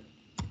budget it.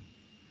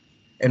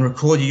 And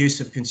record your use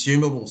of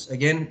consumables.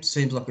 Again,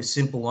 seems like a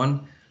simple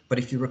one, but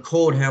if you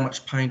record how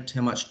much paint,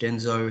 how much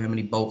denso, how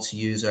many bolts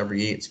you use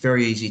every year, it's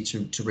very easy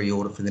to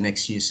reorder for the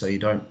next year so you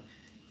don't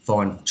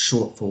find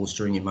shortfalls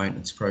during your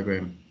maintenance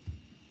program.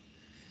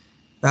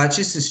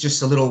 It's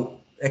just a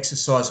little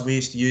exercise we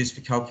used to use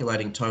for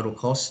calculating total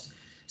cost.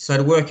 So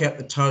to work out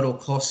the total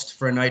cost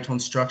for an AtoN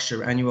structure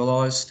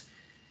annualised,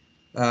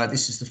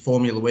 this is the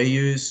formula we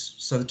use.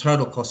 So the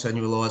total cost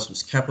annualised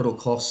was capital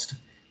cost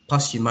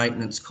plus your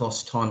maintenance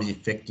cost times the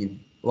effective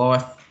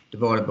life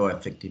divided by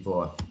effective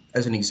life,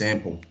 as an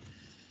example.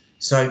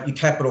 So your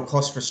capital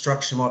cost for a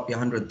structure might be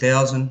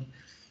 $100,000.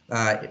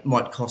 It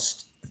might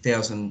cost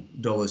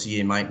 $1,000 a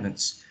year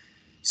maintenance.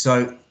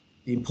 So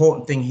the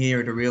important thing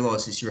here to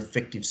realise is your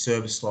effective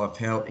service life,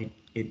 how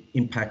it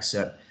impacts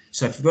that.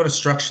 So if you've got a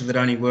structure that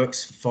only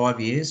works for 5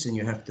 years and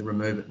you have to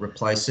remove it,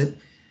 replace it,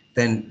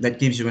 then that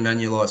gives you an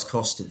annualised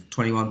cost of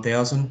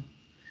 $21,000.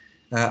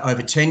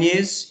 Over 10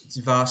 years, it's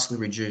vastly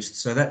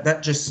reduced. So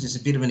that just is a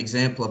bit of an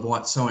example of why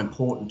it's so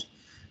important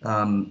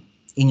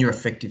in your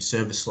effective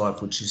service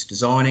life, which is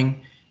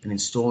designing and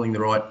installing the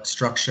right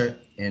structure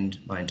and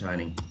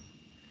maintaining.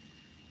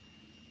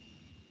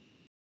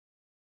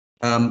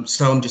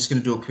 So I'm just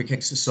going to do a quick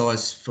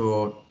exercise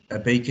for a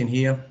beacon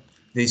here.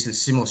 These are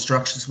similar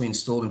structures we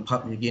installed in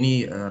Papua New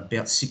Guinea,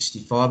 about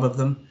 65 of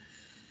them.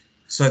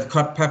 So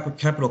the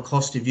capital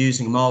cost of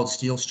using a mild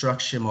steel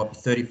structure might be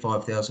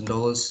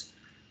 $35,000,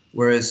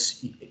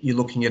 whereas you're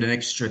looking at an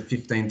extra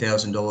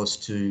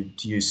 $15,000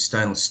 to use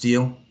stainless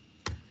steel.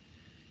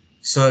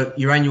 So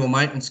your annual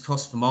maintenance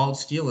cost for mild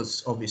steel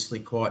is obviously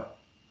quite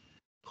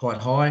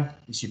high,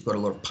 because you've got a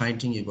lot of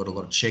painting, you've got a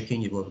lot of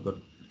checking, you've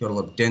got a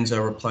lot of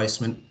denso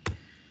replacement.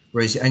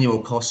 whereas the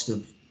annual cost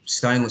of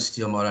stainless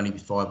steel might only be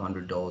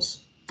 $500.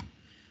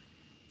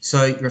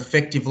 So your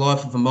effective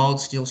life of a mild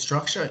steel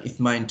structure, if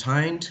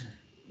maintained,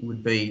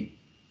 would be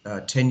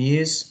 10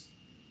 years.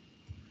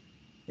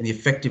 And the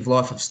effective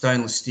life of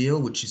stainless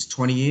steel, which is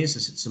 20 years,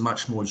 as it's a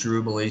much more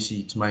durable,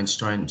 easy to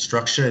maintain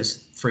structure,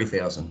 is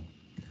 3,000.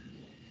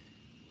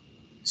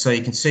 So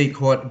you can see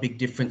quite a big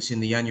difference in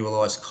the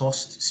annualised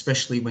cost,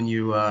 especially when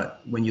you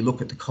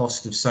look at the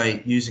cost of,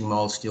 say, using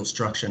mild steel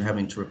structure and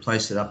having to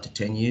replace it up to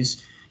 10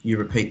 years, you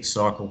repeat the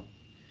cycle.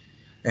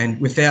 And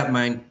without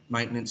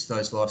maintenance,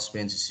 those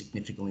lifespans are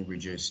significantly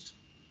reduced.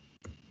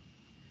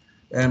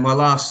 And my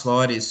last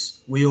slide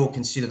is, we all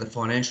consider the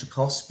financial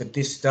costs, but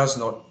this does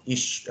not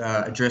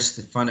address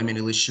the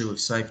fundamental issue of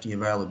safety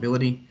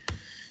availability.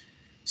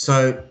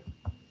 So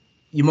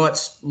you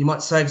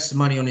might save some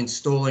money on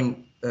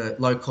installing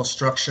low-cost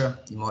structure.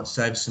 You might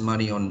save some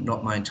money on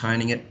not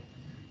maintaining it.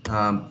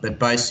 But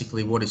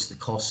basically, what is the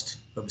cost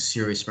of a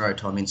serious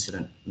maritime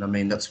incident? And I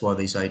mean, that's why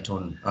these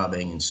AtoN are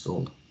being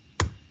installed.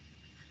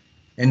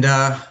 And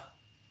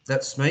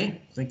that's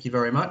me. Thank you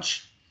very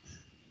much.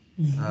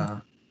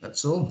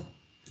 That's all.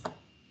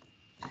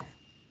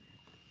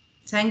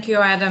 Thank you,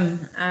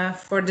 Adam,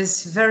 for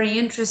this very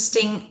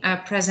interesting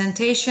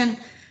presentation,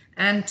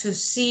 and to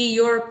see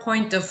your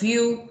point of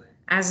view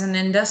as an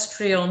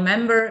industrial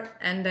member,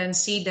 and then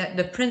see that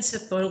the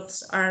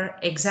principles are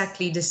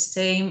exactly the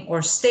same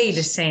or stay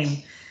the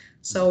same.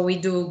 So we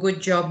do a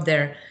good job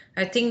there.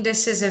 I think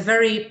this is a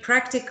very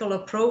practical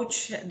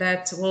approach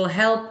that will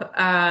help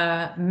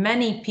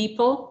many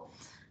people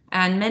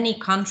and many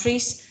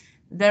countries.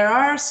 There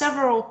are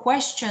several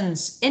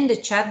questions in the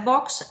chat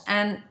box,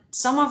 and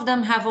some of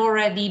them have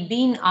already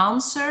been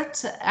answered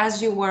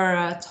as you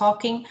were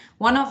talking.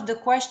 One of the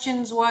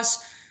questions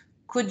was,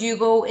 could you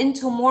go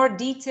into more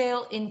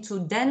detail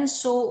into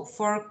Denso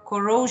for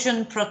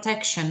corrosion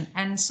protection?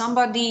 And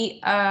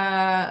somebody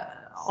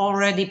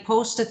already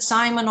posted,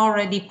 Simon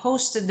already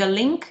posted the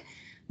link,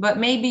 but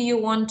maybe you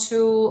want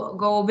to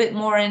go a bit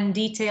more in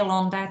detail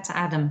on that,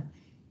 Adam.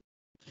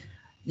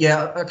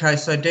 Yeah, okay,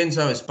 so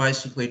Denso is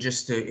basically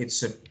just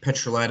it's a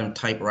petrolatum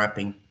tape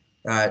wrapping.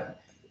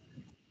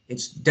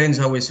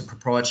 Denso is a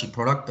proprietary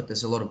product, but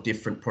there's a lot of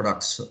different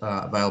products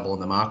available on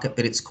the market,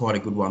 but it's quite a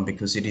good one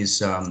because it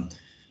is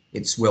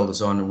it's well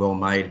designed and well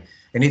made.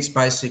 And it's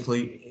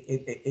basically,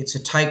 it's a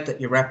tape that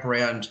you wrap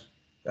around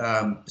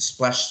the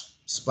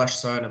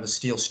splash zone of a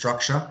steel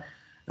structure.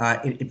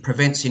 It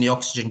prevents any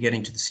oxygen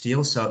getting to the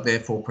steel, so it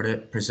therefore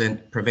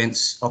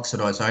prevents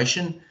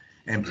oxidization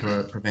and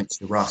prevents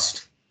the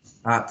rust.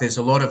 There's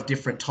a lot of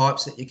different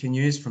types that you can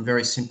use, from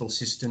very simple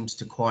systems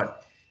to quite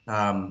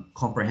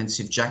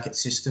comprehensive jacket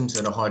systems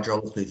that are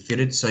hydraulically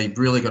fitted. So you've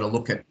really got to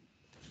look at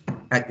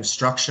your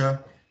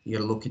structure, you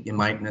got to look at your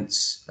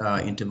maintenance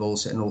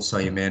intervals, and also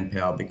your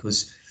manpower,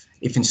 because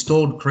if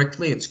installed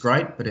correctly, it's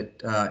great, but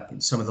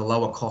in some of the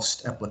lower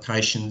cost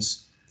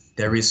applications,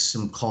 there is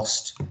some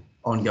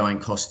ongoing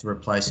cost to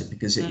replace it,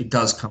 because it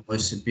does come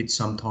loose a bit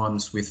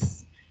sometimes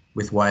with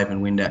wave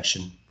and wind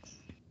action.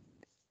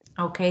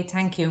 Okay,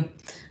 thank you.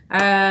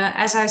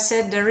 As I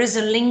said, there is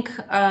a link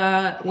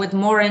with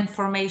more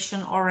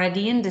information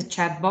already in the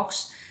chat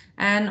box.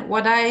 And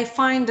what I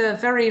find a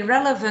very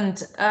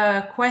relevant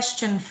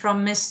question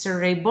from Mr.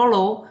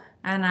 Rebolo,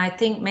 and I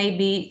think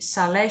maybe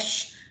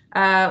Salesh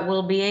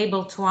will be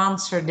able to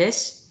answer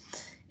this.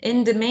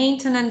 In the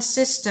maintenance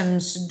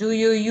systems, do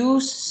you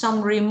use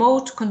some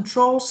remote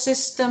control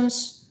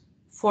systems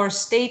for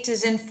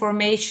status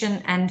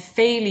information and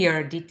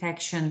failure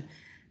detection?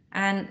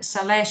 And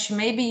Salesh,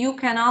 maybe you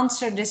can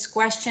answer this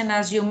question,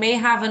 as you may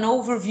have an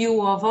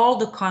overview of all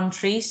the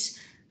countries.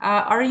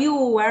 Are you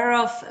aware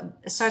of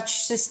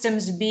such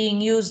systems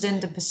being used in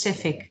the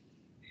Pacific?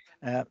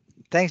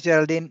 Thanks,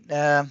 Geraldine.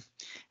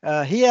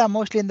 Here,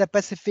 mostly in the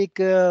Pacific,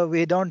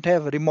 we don't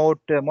have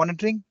remote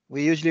monitoring.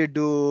 We usually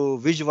do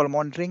visual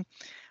monitoring.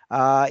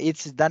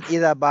 It's done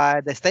either by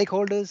the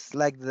stakeholders,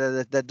 like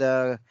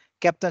the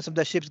captains of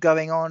the ships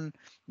going on.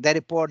 They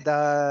report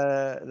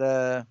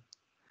the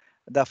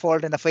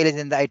fault and the failures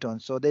in the AtoN.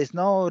 So there's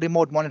no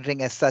remote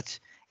monitoring as such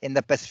in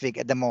the Pacific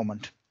at the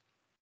moment.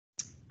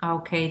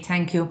 Okay,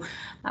 thank you.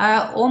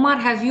 Omar,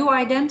 have you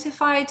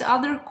identified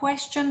other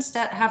questions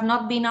that have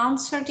not been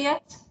answered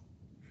yet?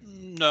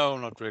 No,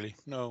 not really.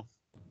 No.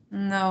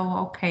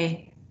 No,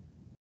 okay.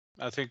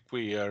 I think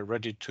we are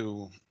ready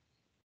to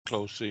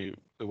close the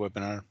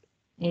webinar.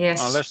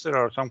 Yes. Unless there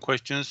are some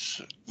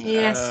questions.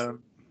 Yes.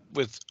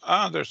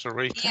 There's a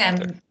raised hand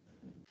there.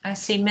 I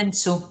see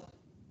Minsu.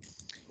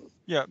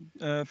 Yeah,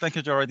 thank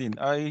you, Geraldine.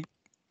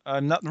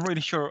 I'm not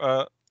really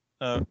sure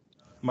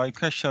my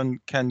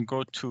question can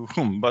go to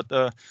whom, but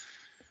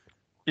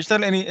is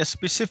there any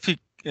specific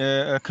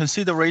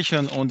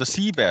consideration on the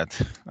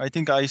seabed? I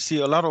think I see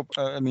a lot of,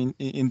 I mean,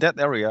 in that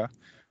area,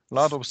 a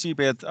lot of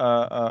seabed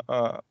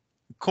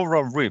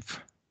coral reef.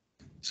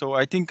 So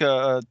I think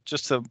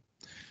just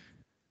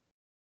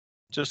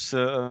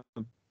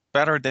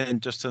better than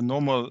just a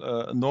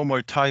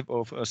normal type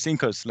of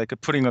sinkers, like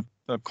putting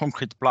a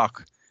concrete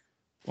block.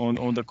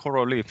 on the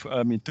coral reef.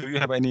 I mean, do you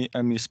have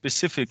any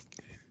specific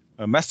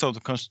method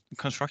of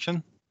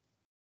construction?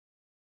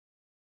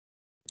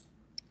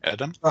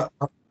 Adam?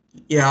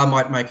 Yeah, I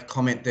might make a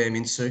comment there,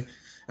 Minsu.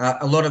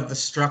 A lot of the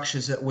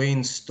structures that we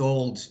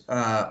installed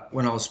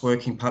when I was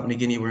working in Papua New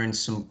Guinea were in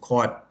some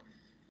quite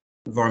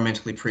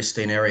environmentally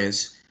pristine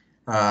areas,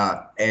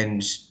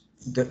 and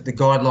the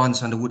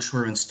guidelines under which we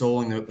were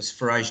installing them, it was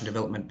for Asian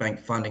Development Bank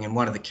funding, and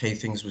one of the key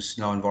things was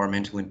no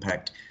environmental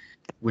impact,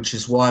 which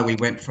is why we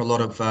went for a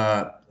lot of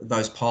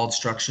those piled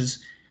structures,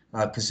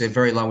 because they're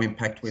very low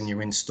impact when you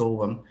install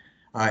them,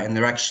 and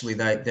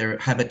they're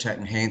habitat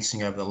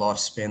enhancing over the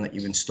lifespan that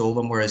you install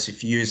them. Whereas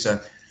if you use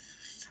a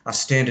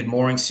standard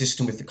mooring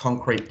system with a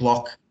concrete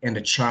block and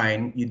a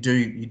chain, you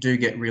do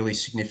get really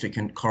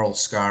significant coral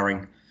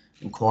scarring,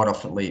 and quite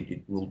often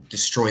it will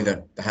destroy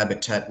the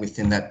habitat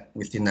within that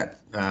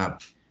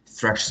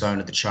thrash zone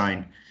of the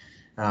chain.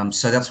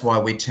 So that's why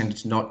we tend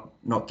to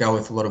not go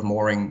with a lot of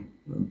mooring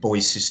buoy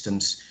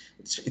systems.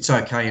 It's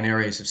okay in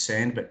areas of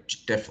sand, but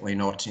definitely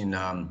not in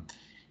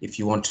if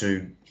you want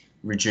to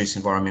reduce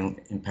environmental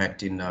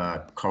impact in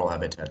coral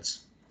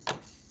habitats.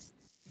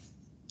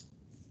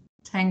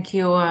 Thank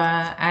you,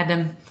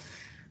 Adam.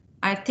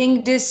 I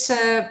think this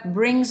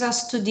brings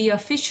us to the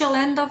official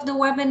end of the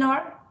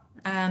webinar.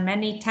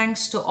 Many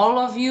thanks to all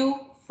of you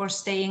for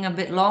staying a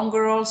bit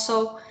longer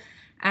also.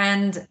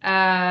 And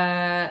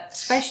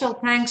special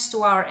thanks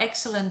to our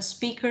excellent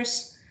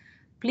speakers.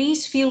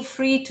 Please feel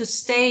free to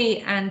stay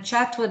and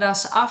chat with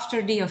us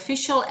after the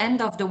official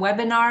end of the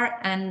webinar,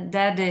 and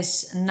that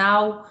is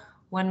now,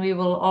 when we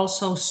will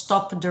also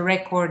stop the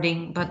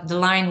recording, but the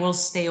line will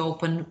stay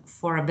open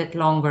for a bit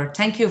longer.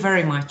 Thank you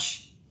very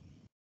much.